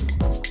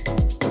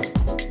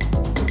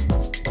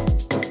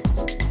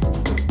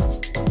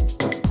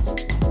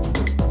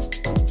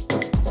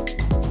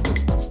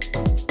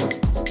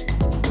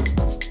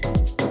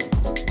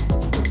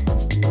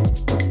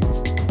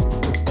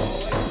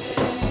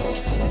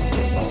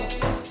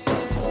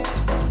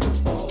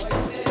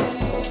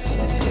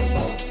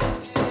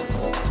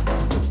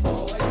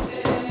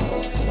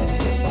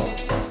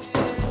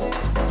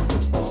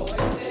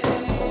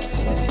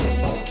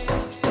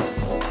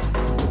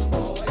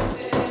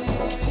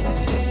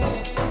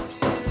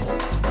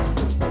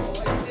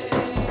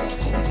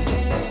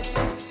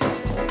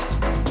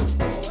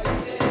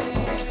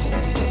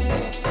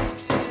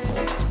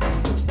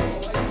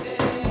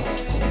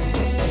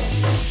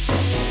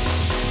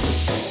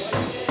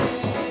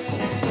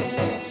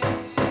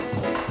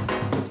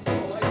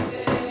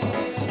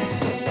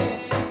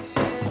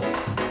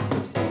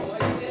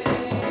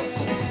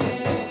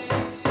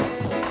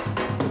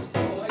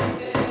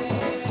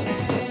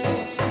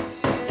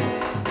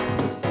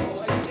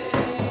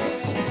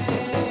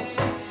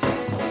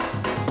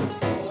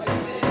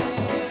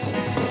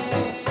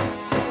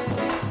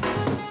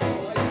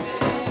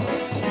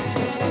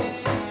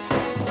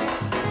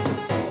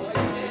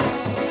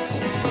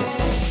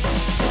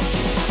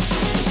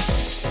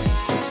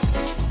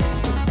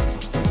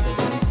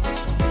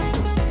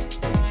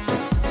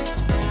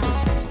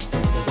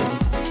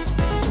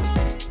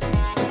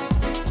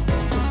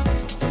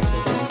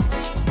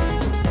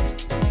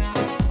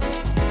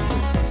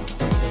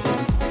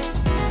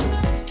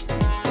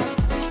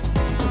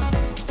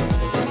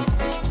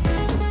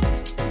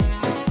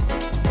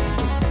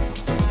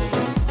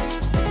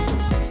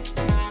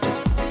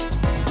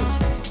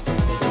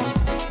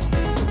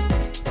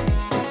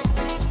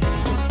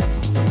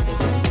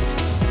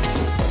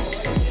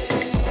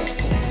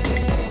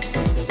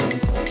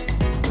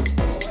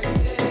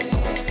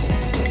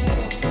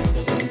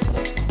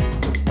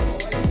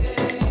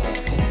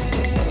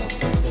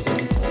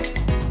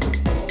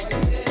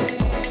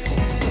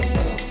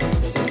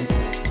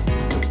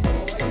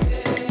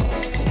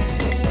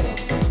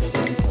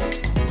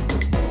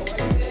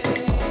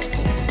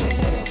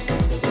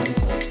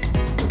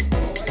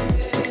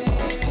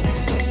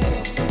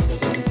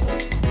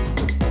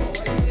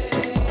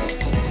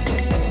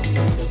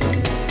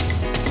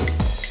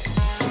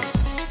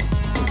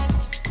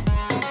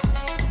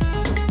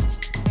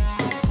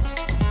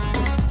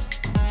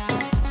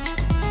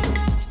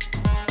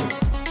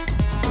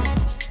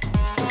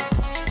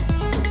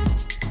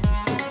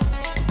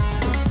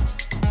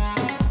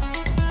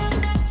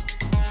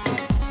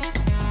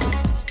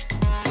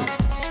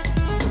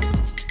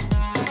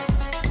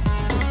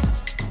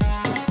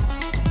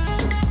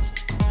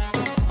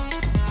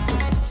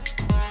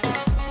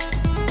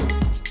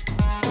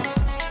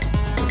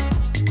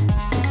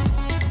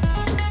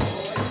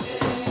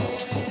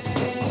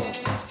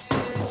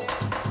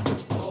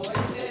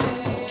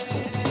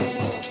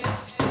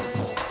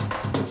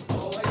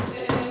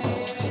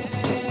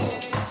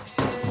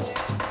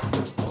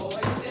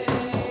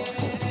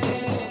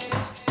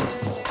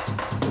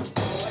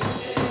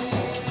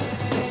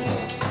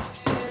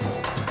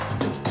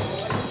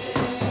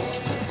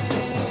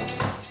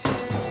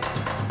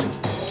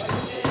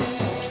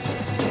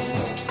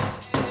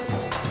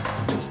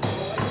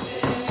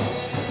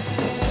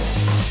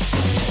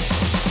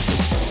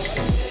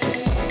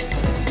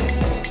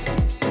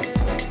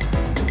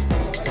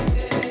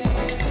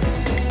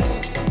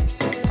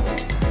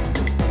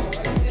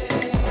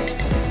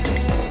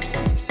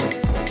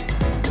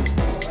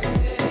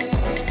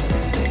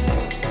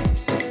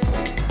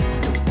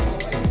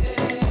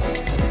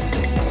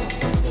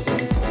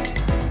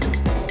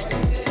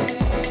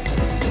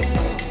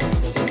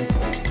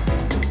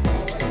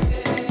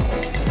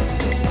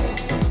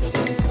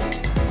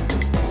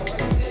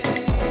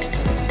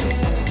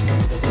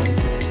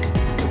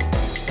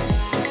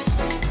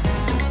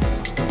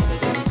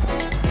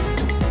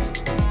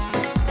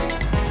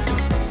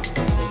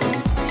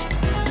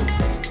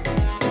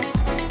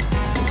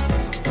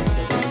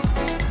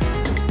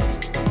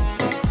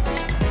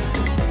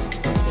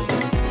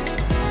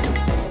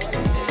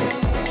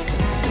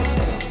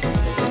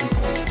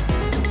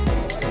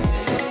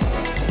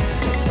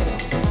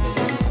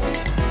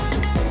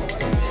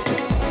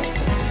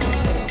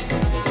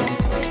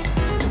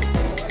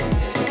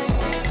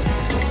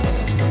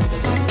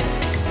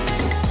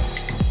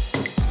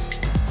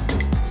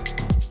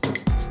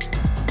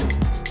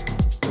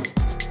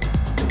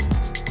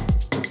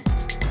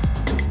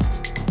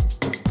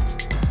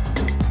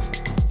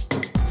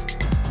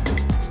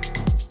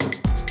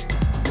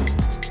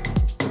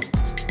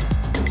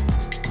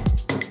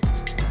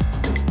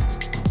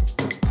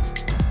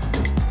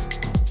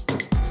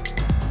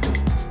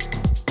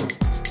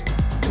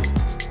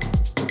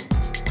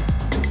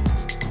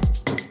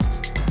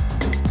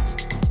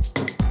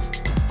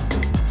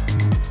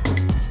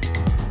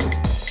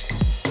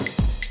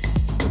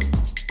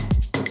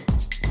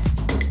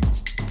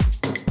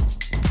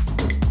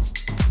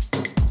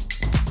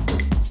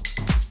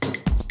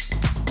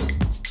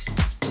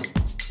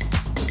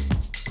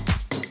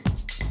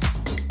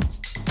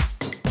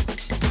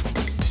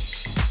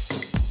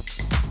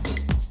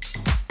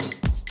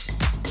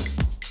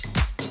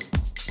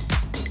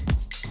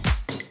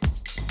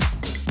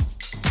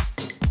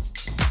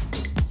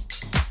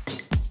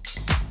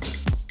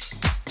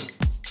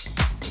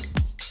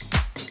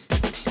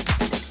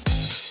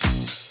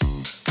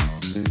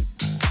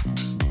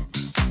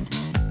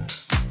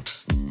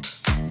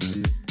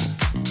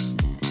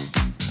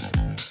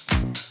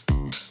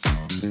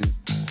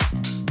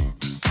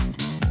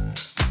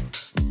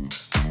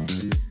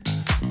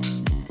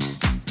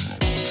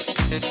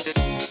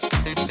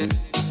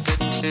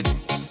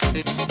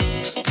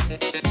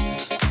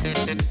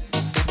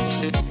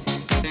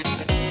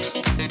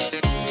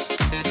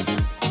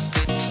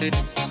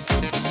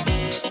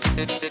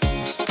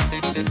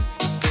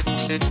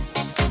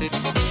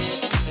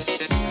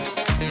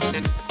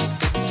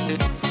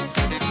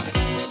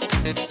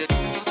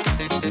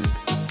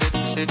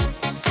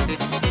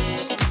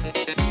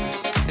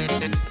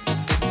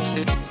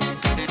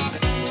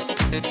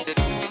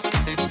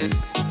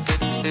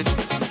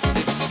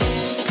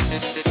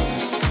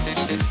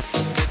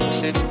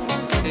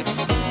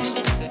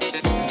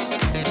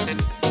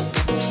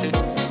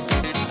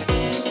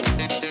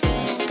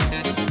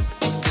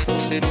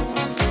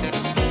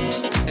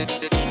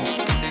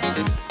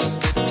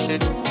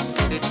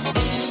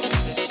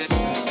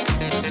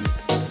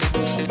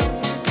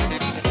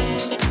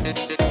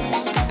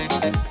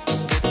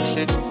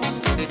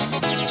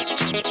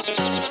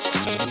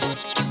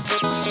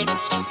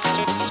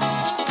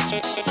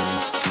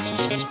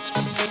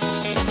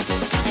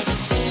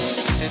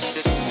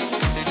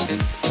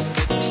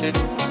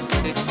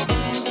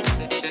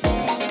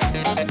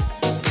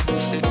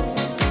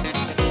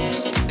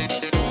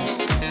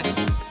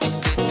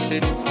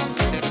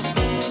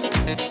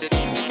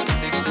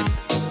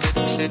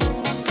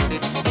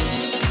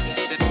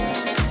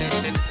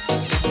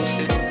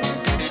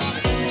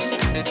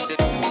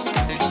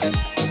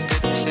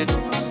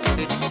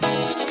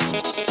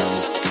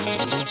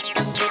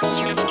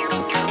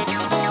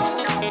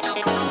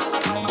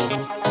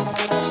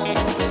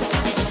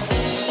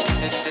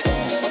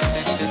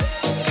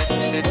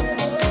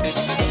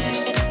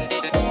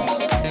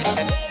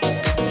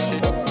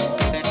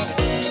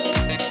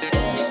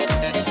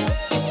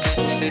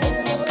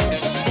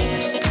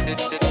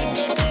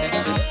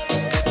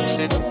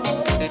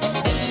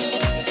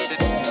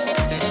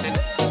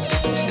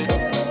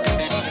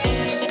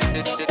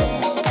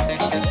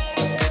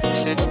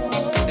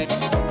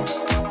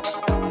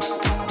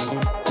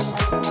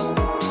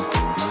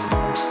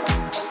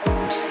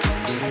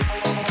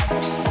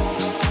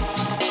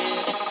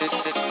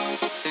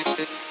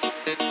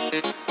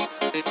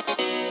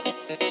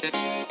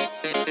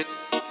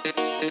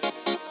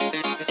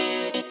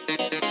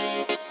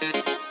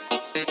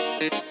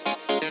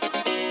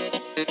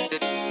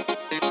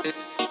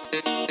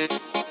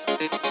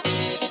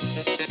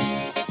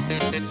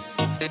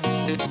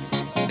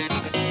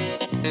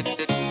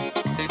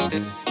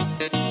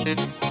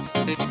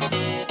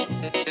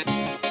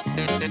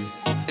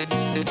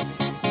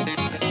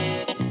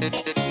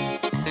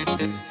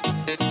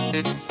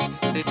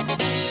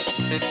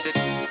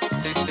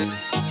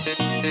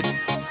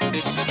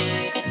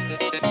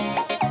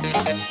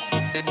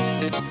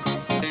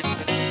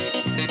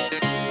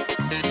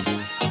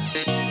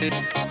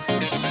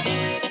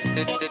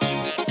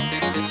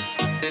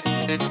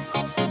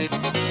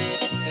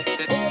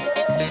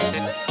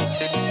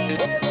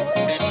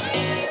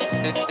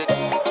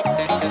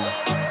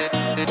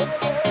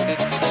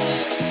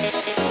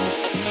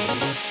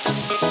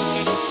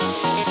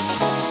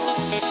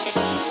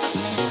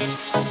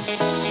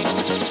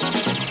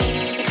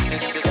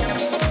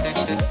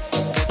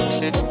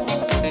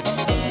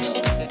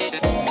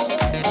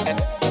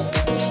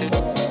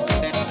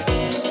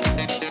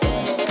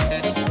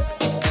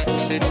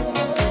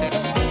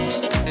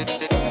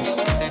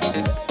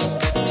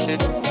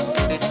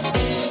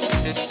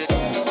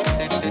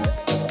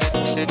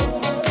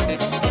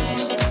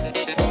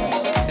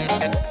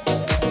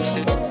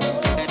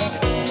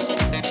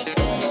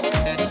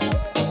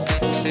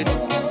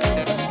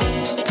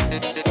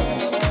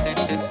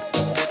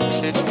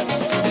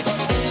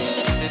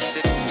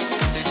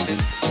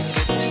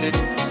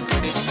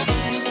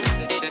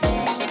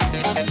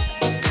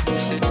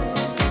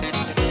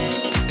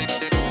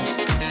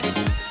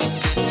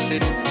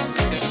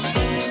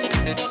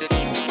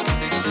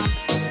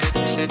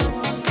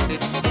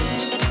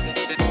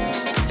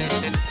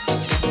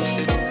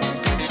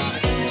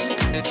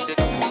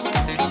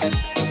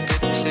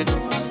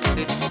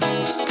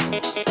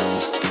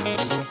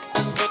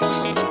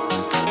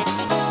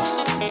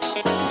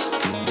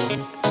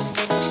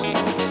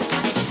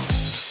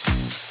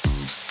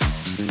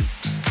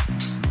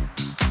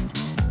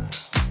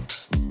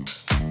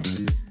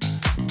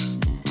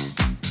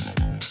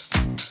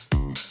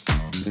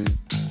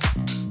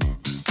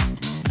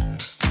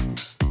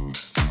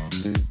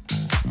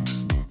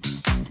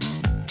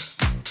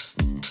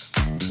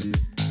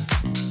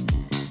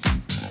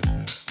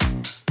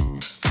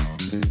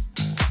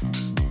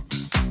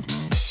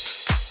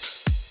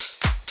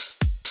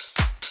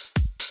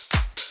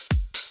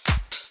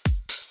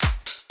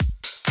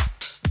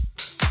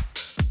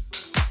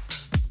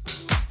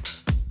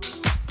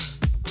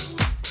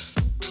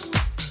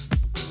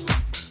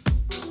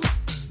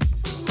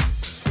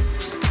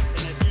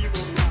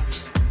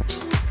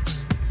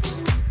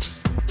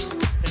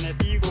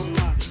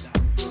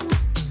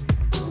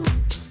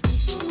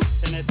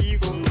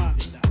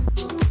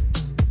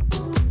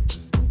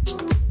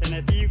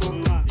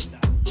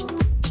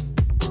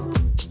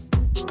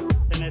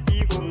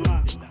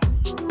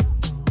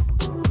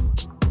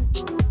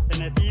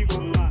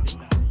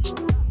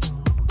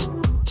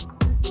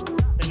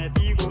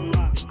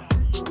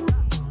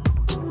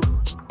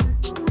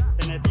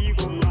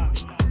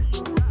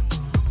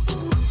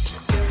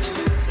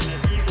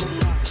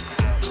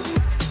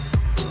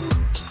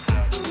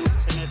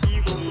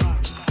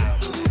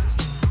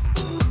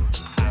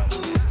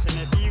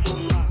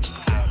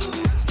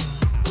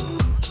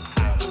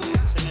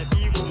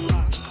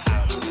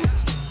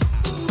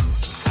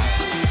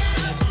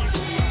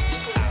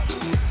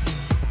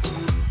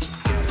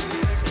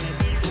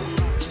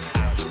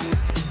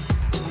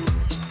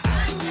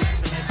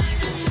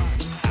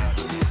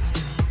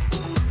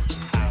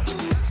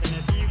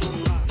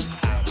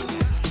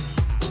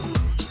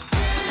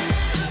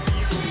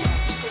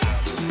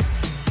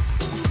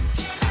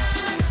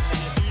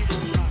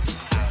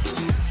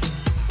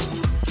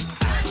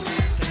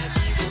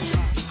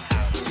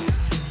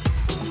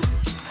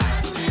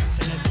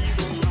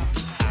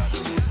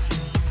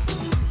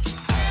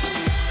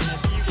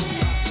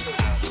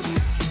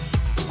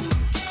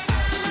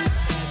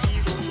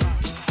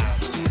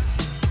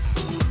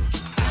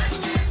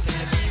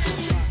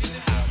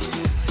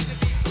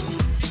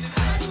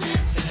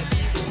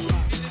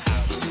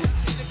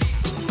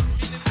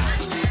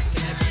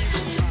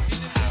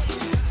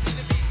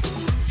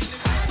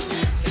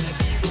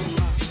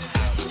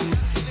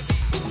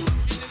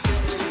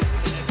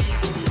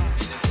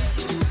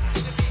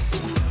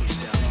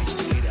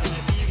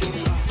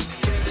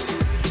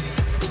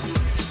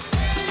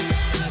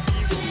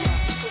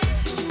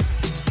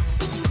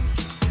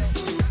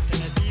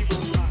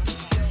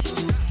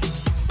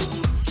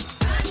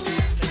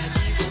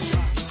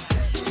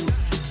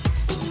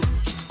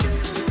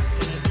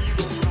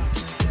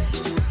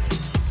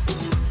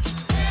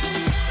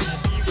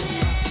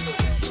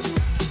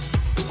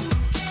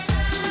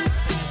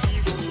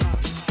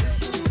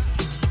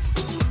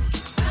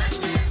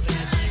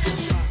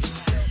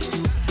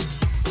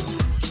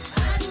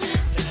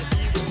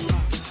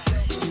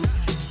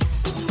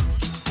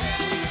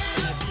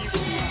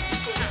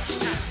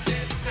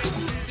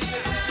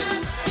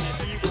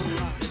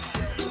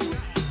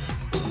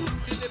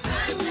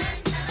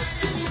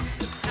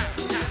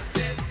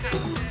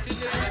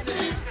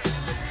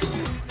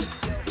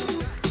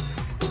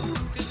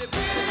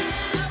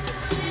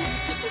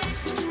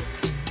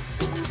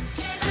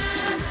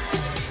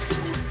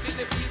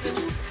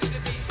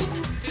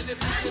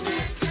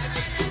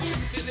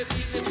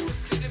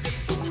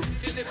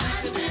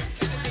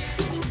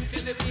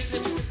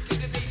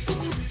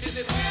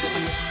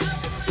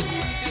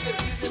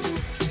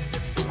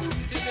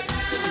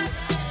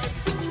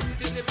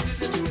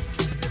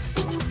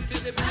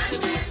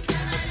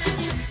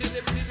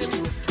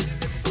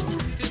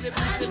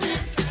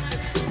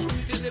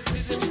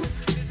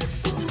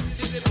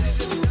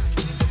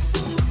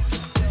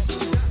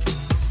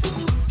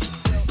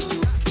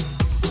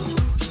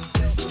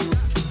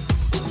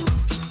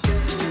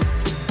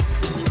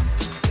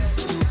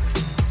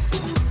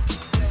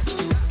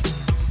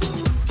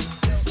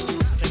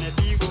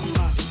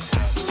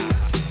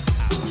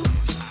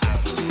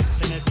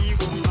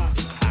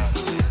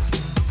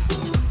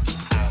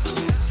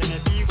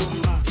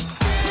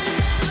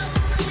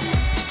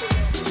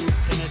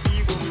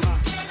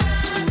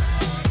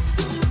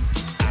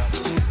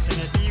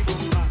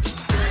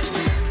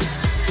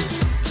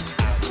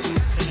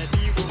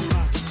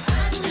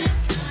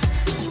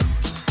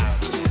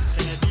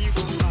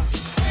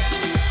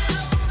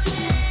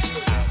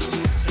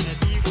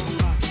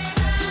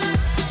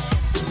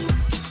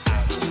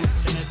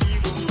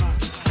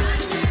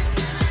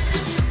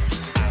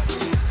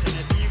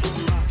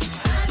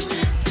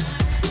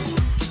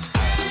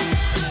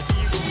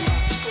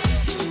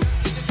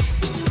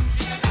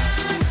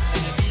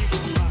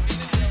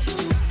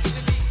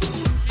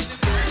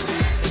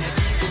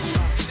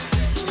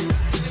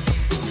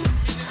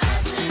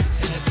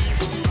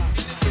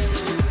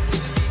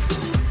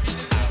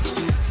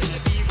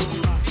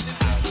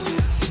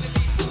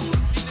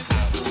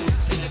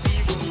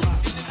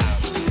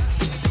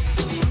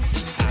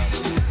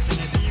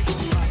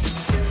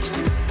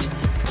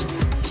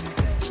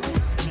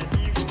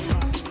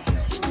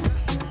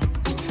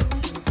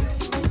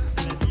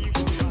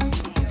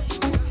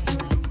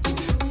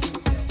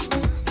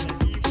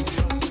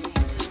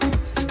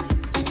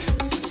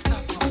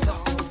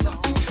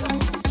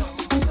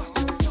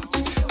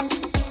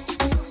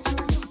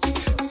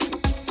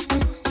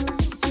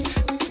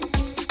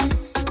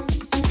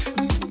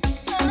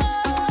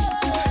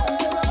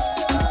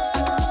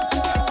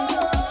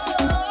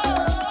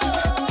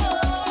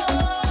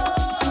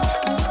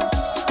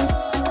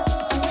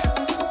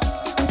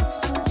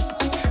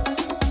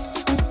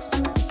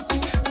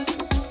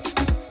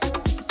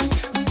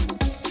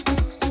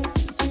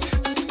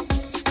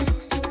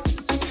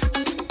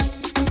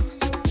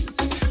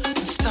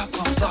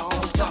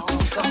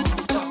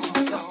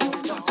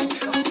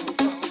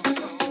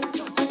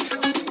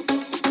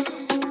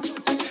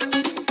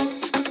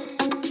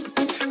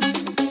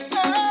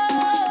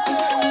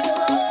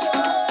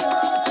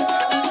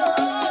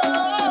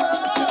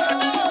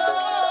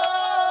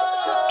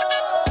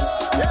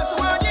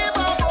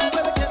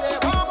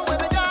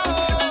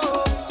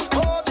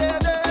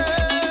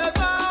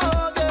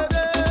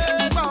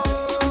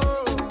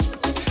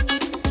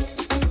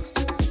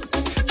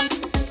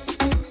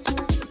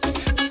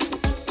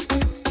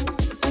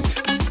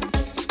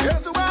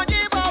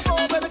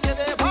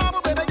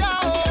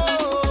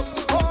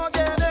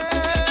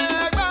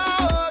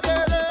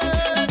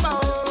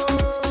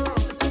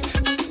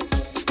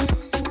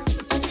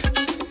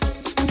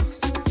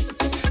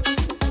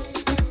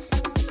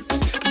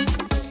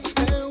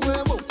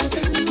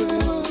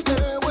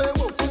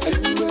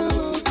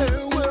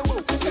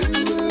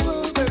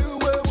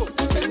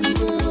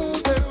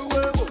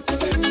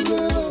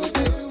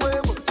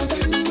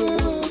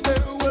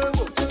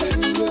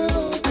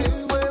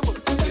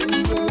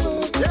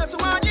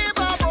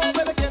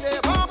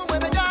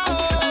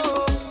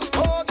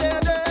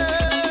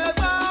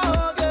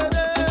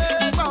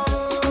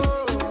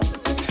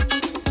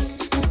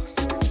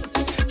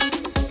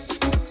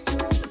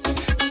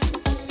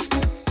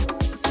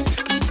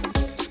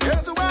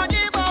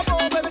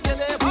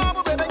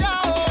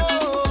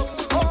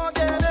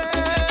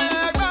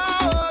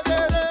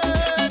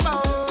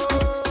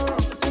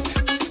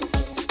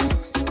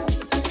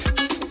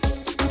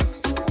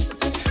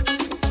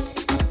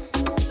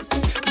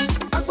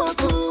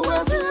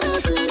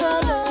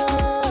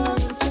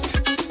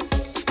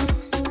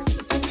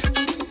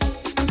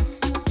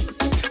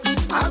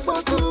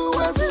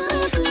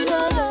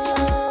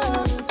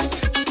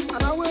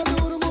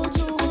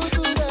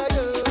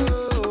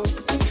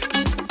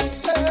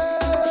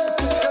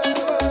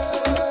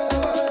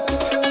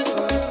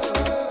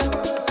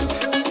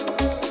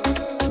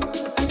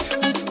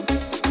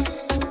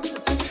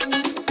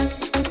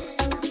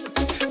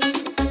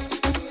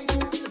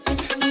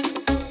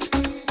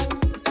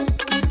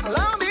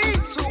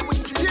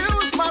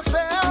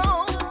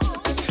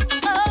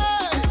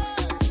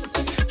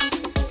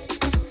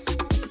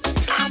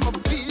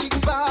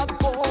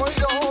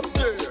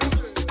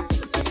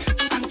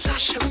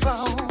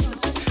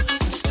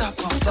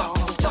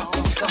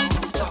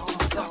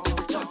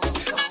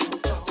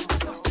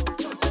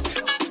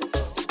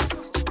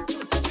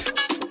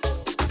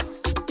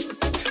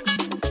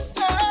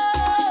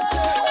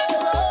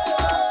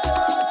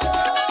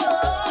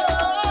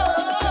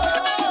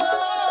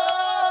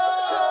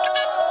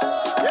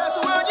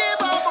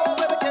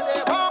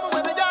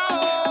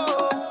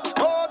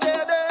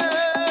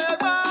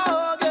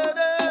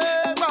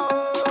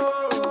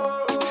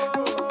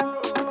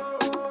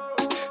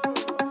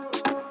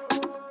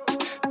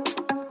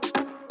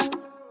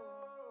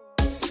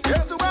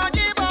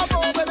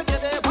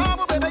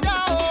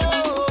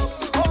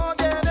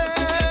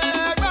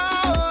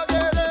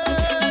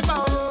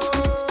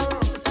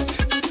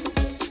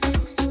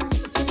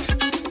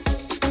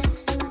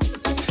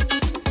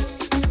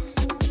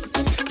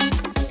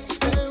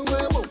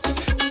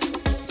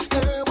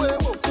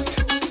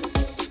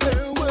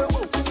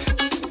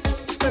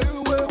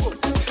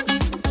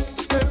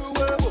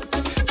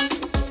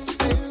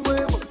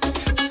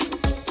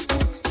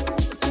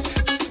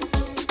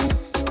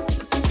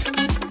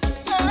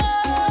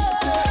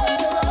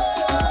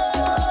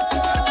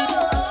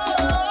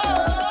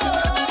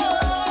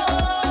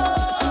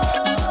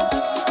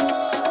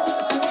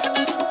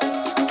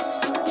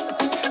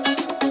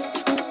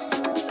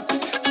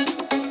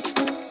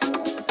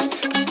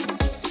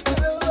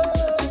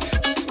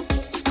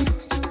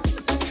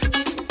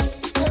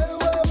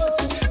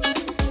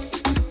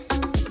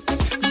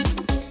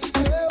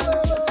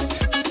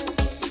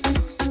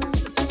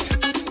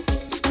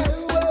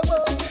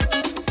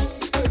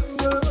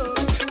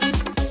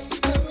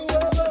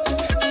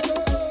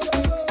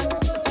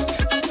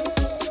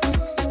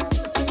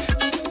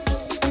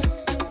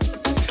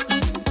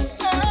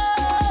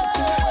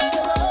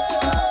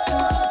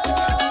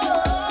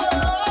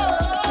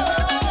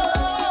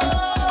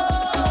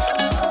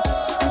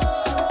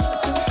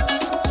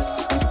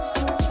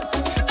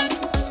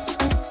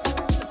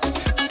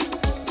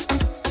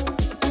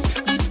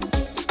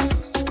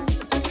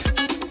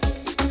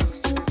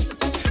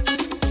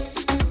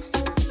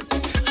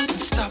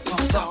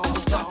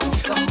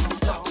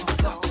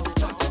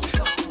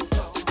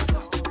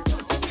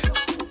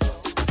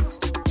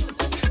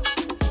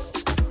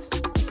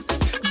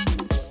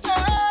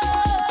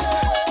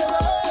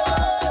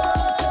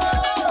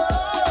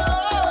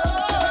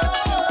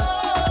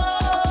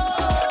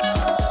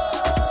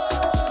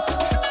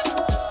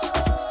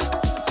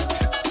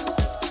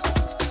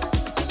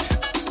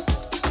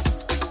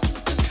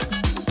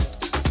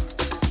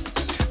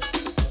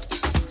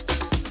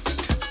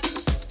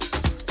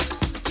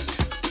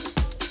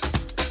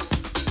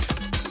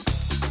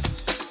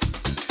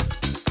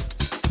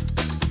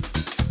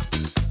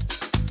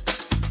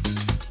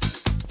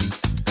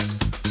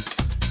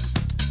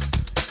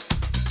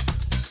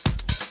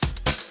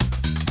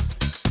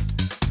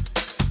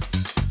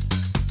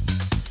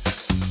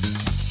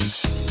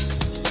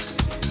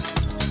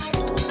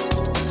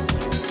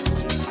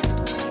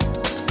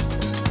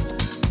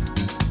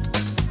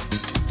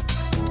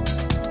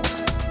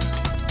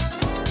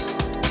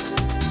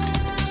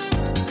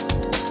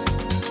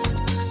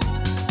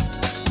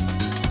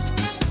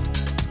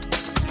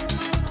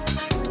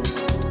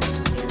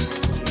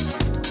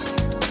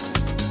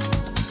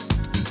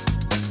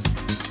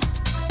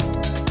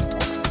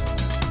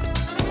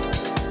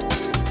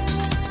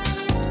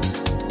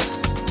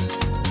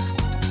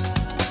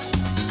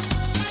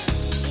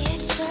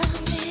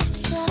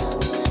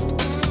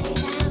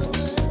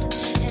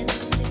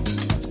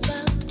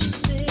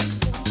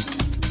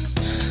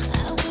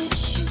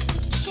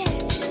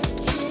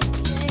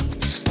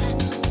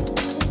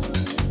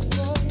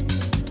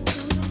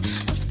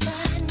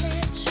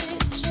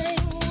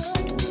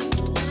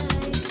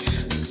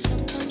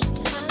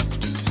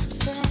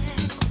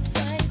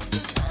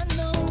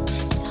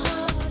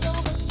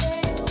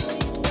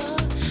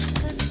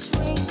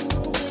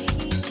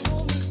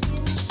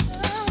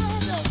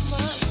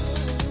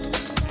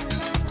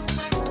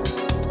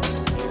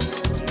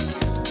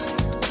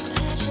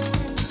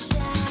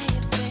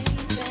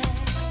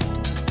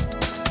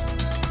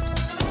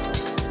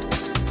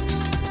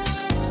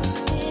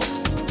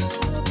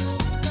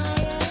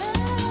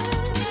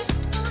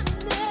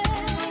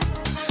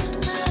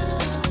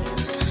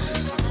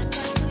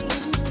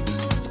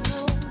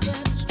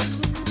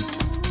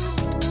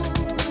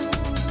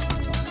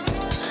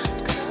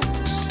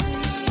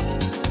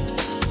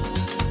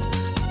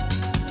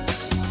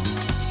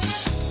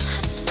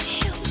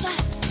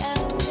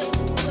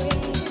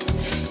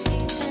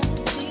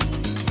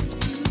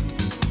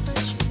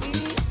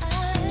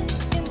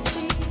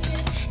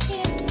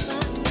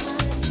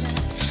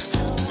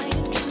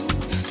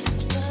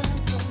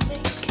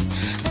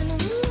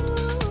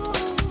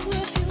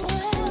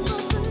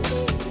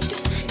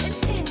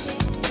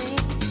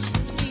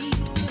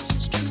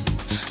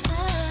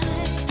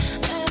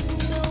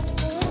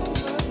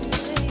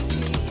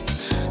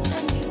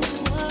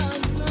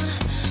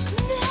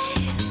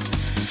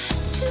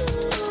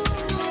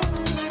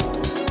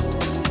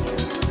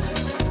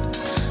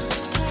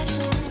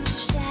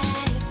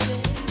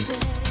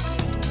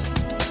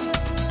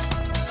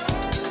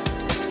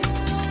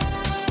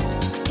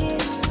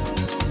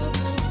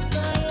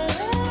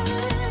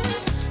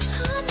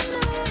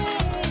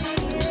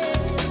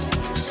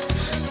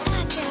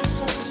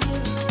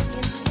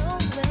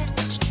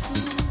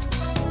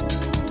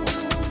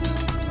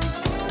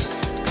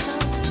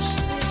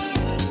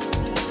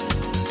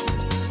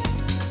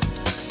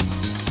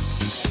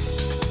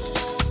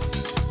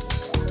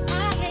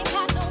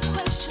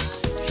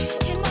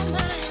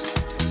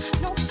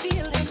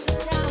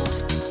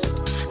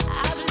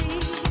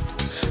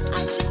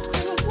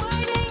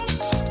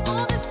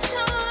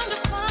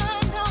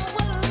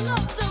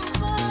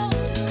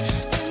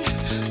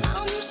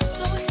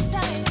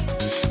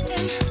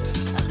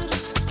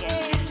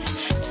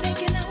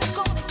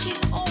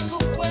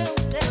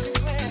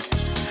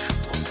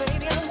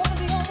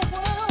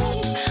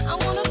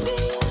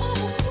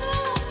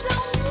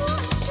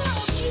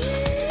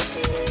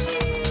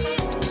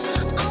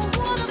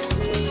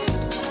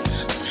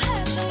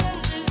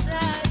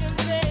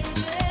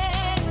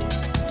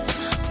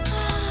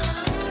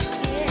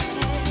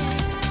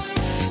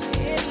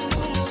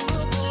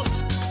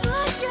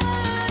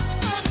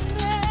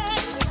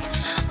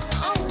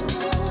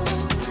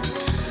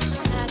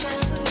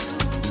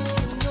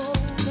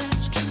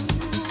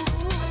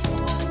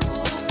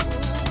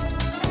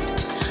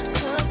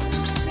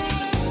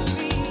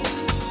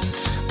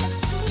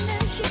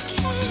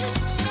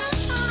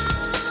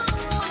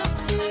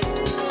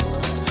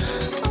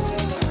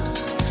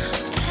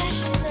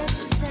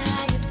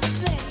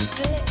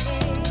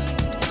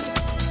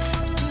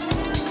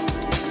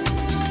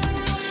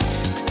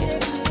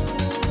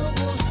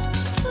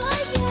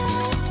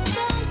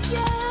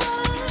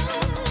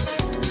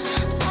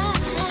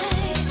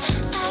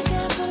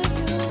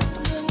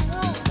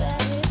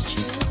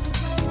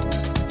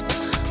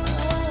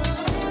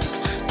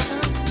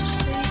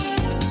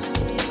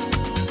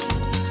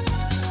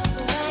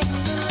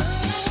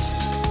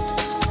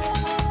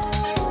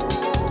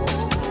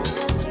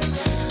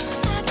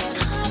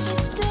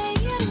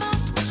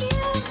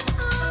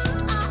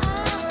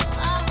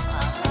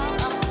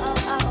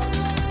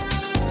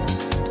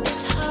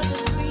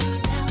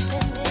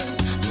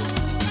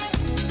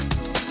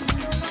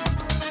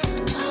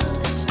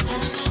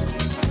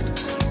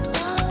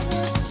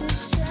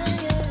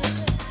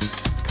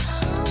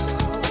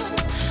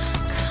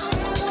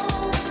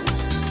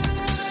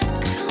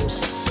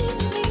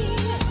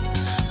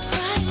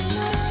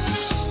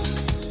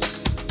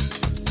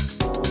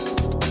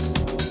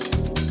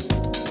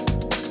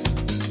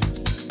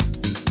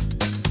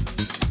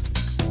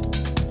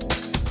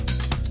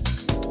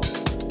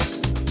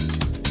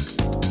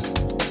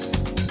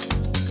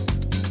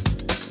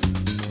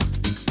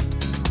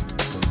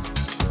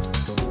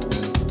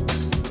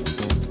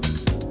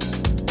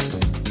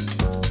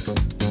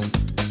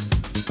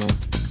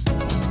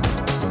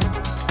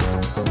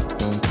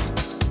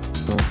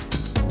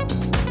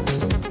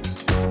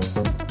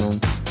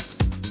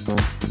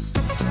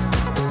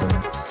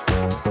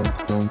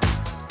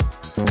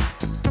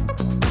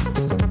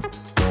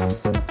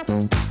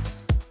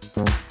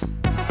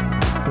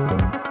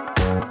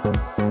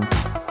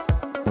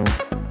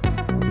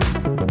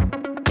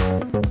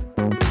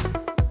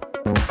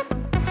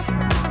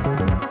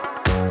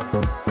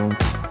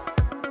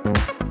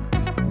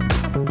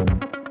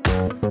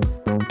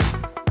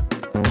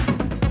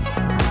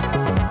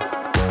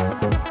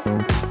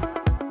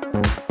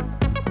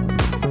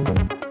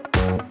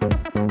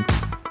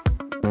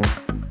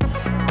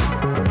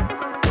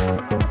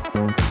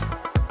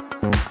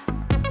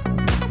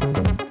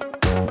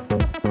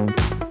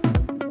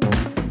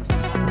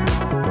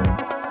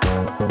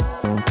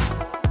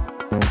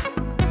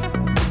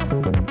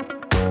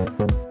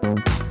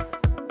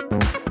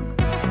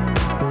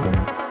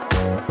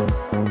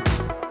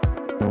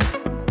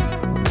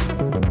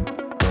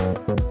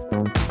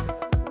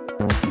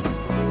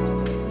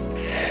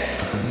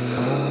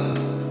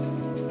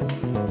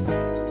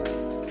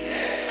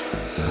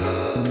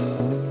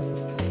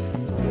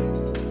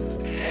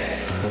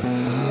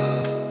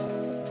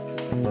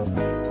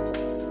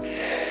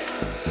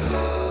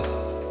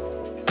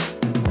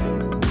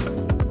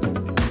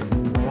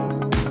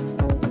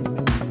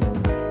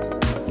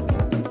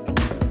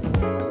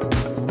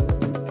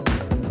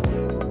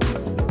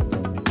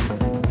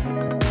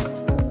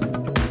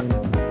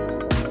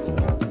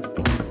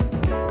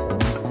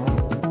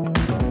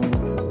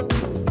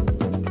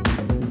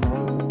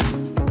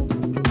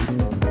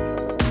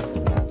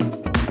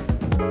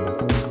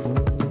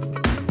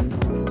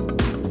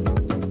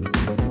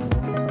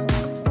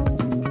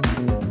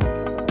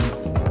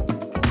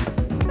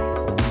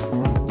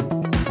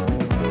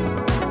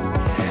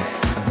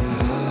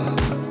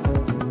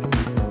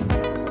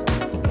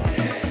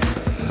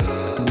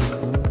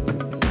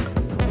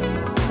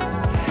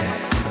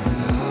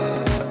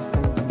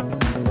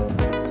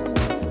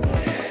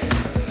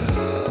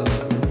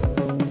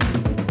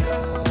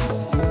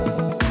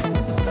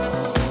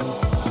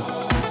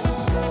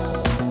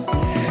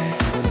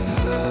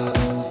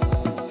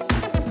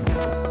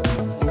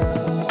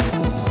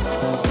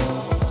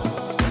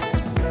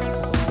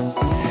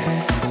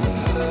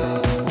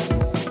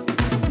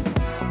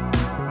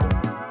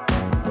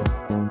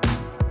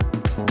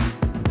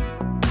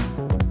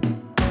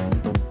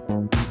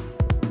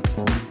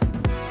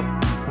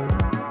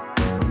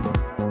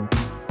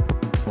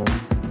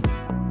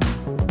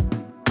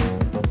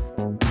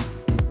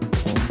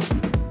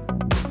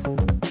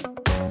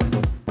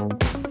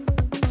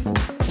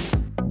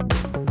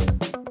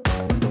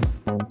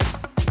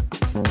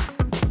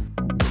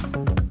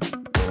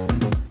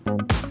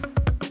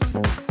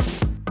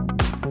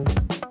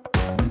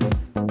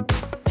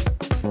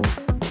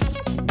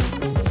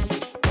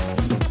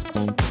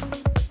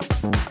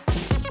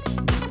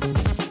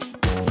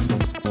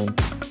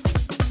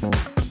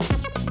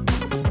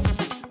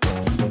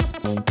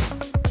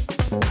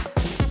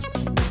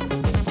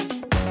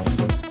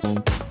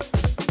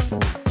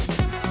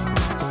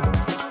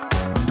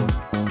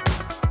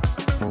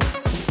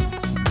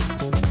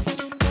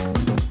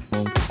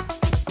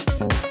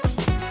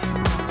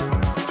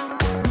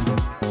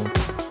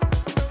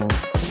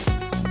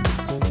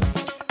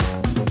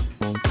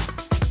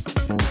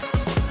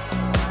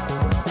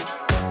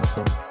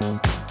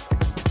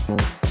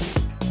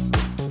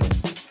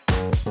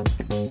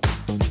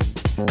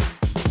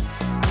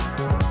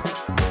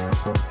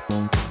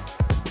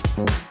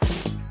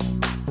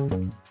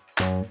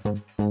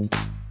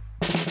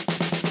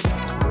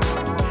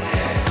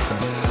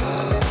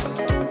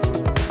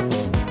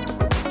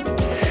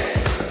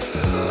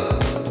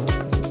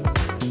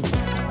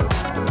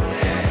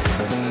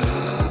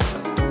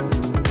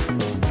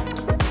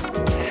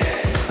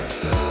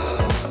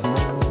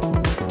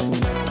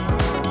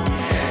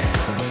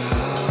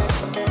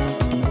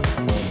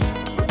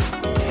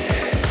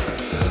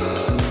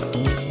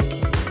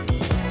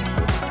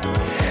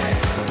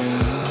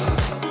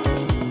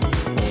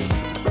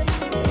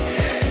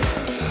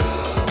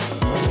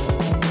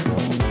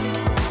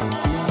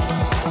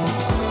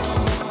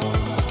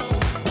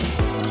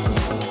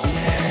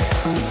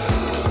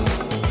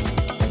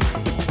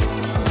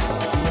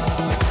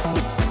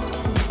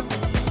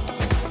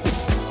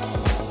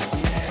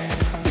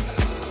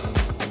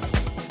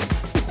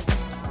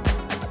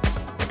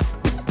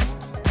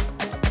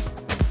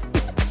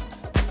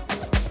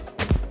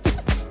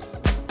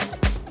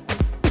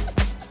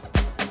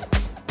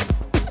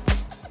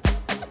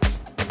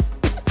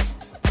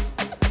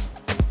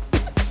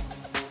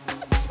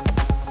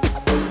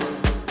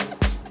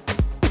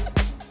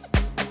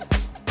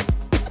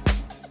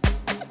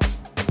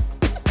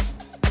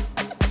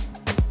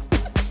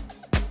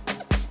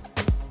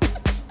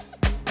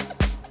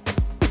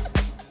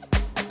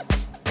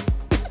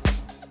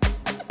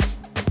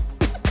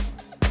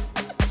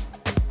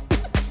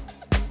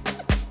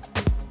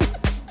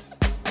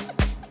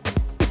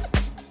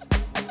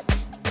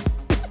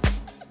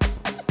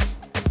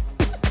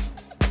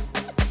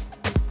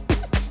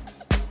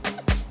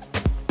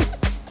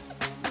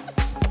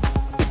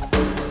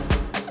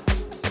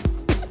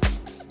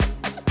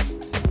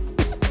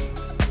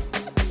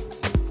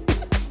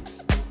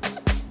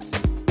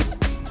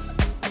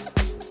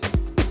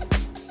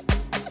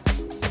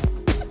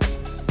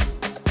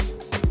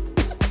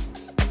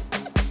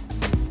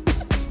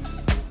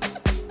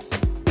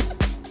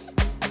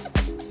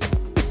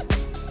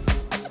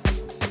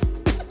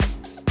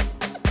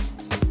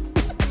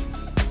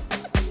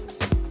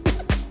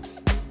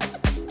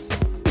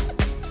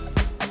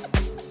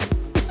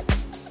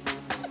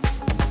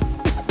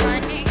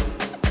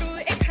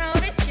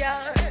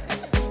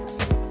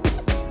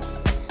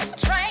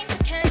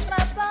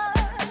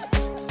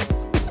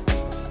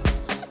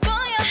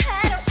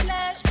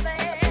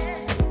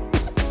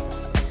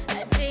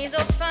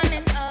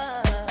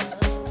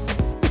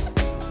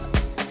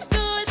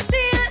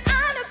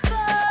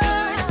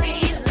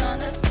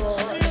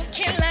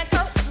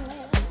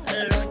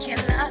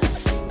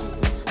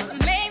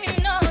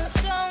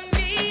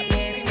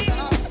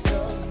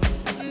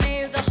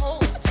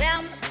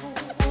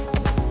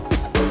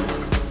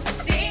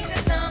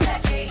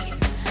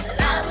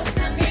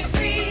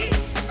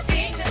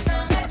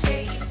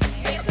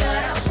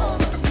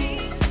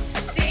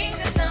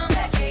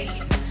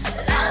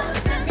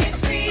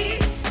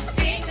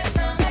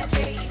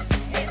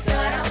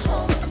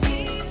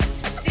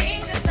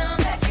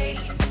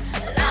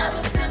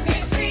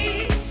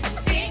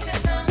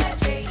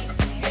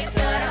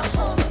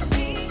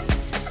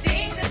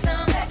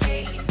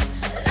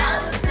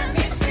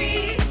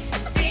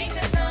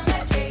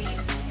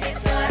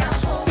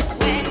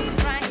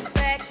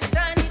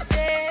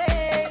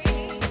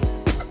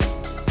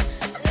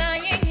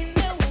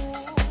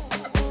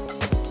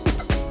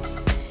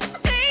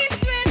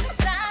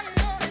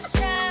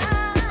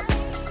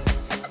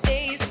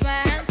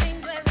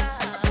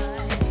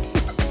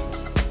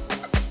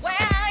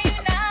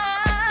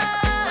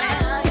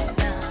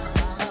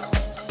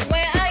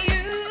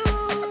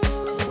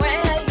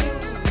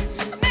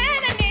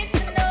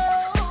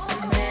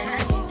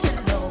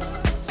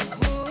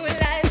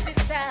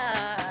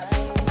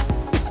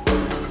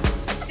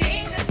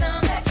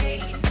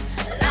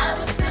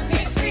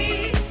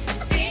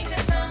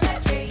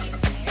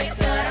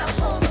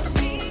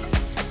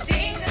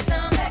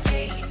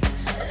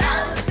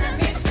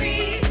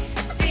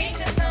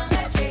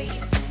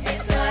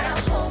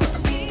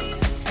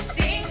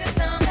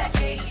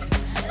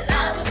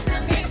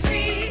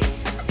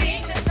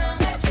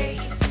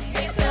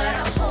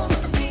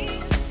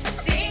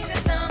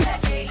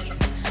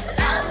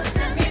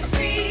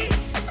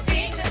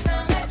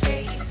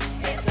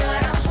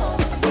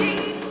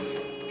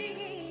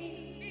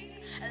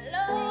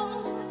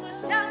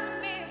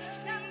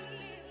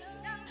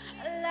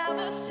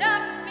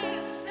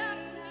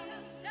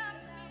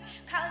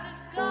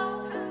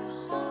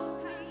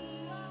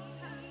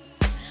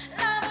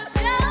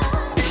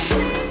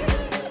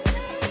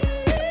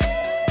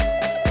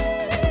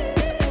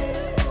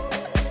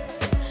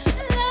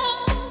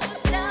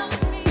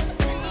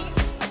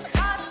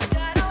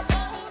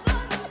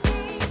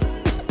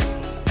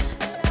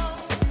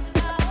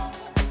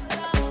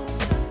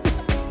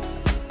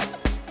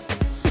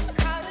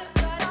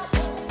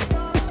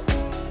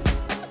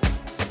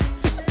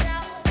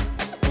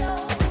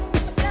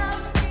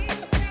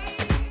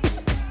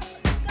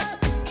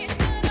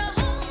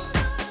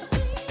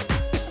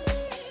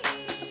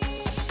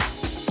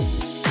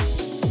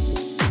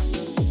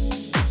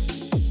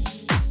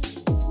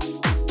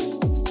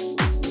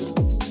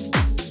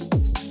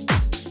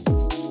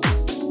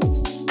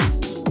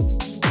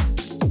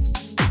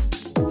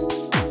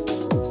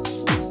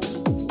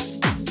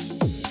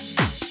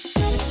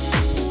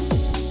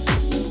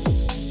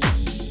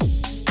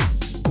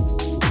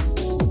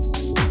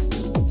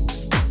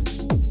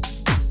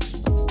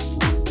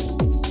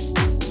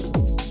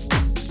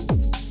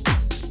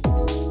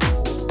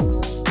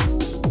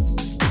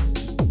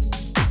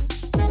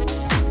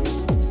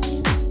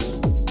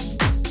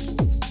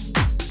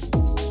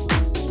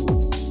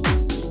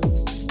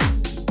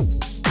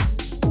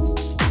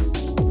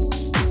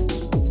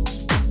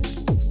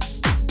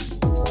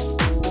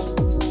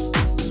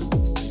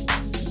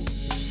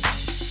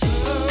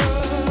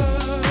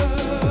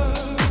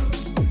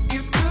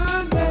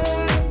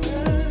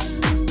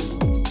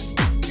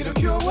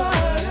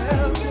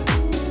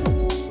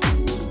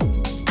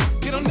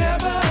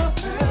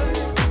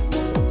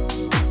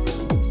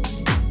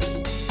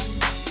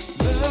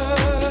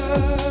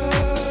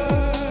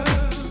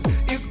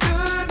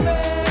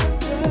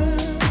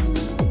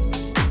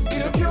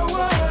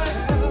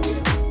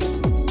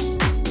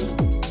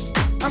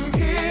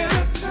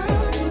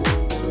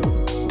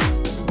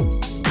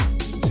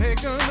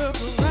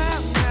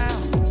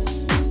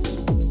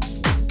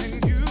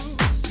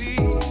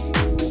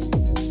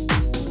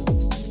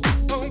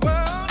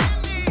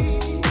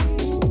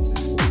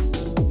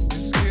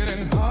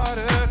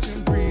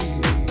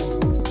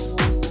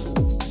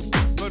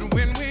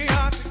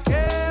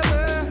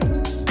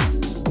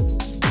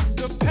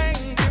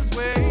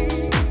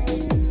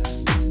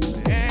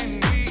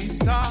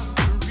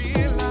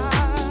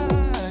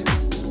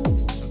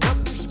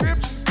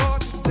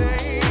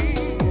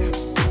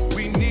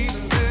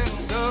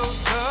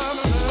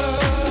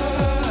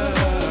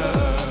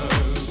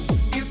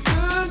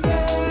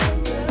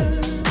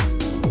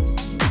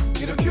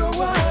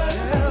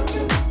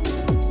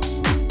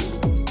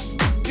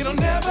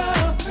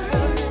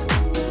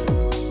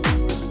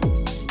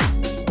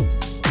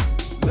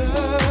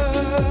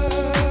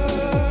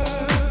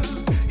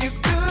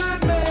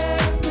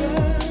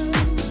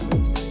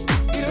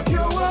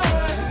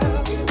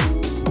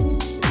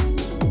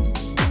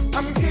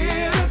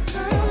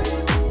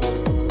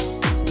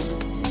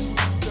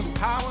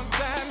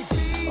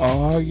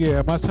 Oh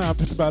yeah, my time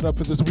just about up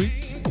for this week.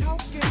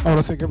 I want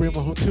to thank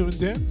everyone who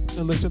tuned in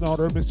and listened on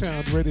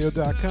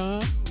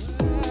urbansoundradio.com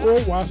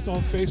or watched on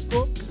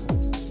Facebook,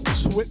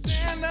 Switch,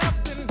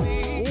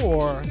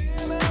 or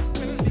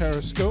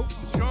Periscope.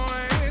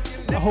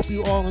 I hope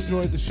you all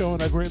enjoyed the show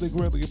and I greatly,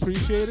 greatly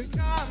appreciate it.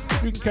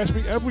 You can catch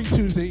me every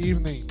Tuesday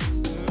evening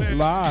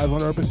live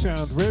on Urban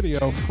Sounds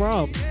Radio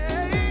from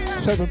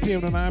 7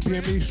 p.m. to 9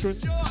 p.m. Eastern,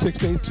 6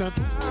 to 8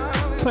 Central,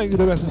 playing you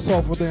the best of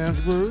soulful dance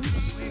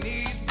grooves.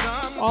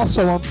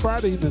 Also on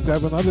Friday evenings, I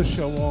have another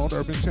show on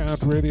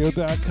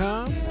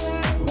urbansoundradio.com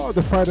called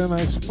the Friday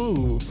Night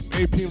Smooth,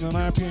 8 p.m. to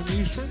 9 p.m.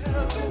 Eastern,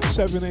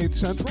 7 8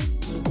 Central,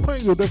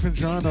 playing you a different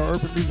genre of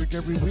urban music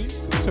every week,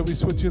 so we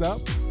switch it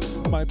up.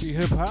 Might be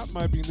hip-hop,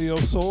 might be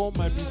neo-soul,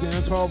 might be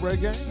dancehall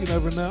reggae, you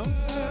never know.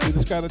 You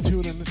just gotta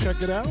tune in and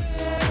check it out.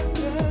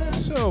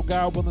 So,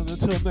 God willing,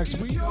 until next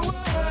week,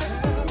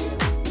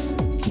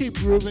 keep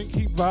grooving,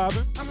 keep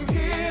vibing,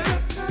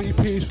 be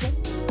peaceful,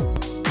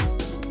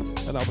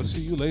 and I will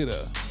see you later.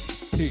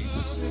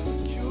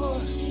 Peace.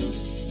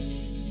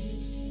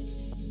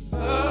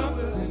 Love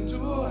will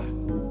endure.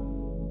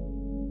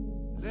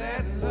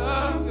 Let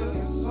love fill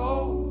your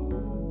soul.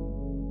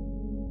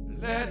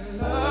 Let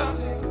love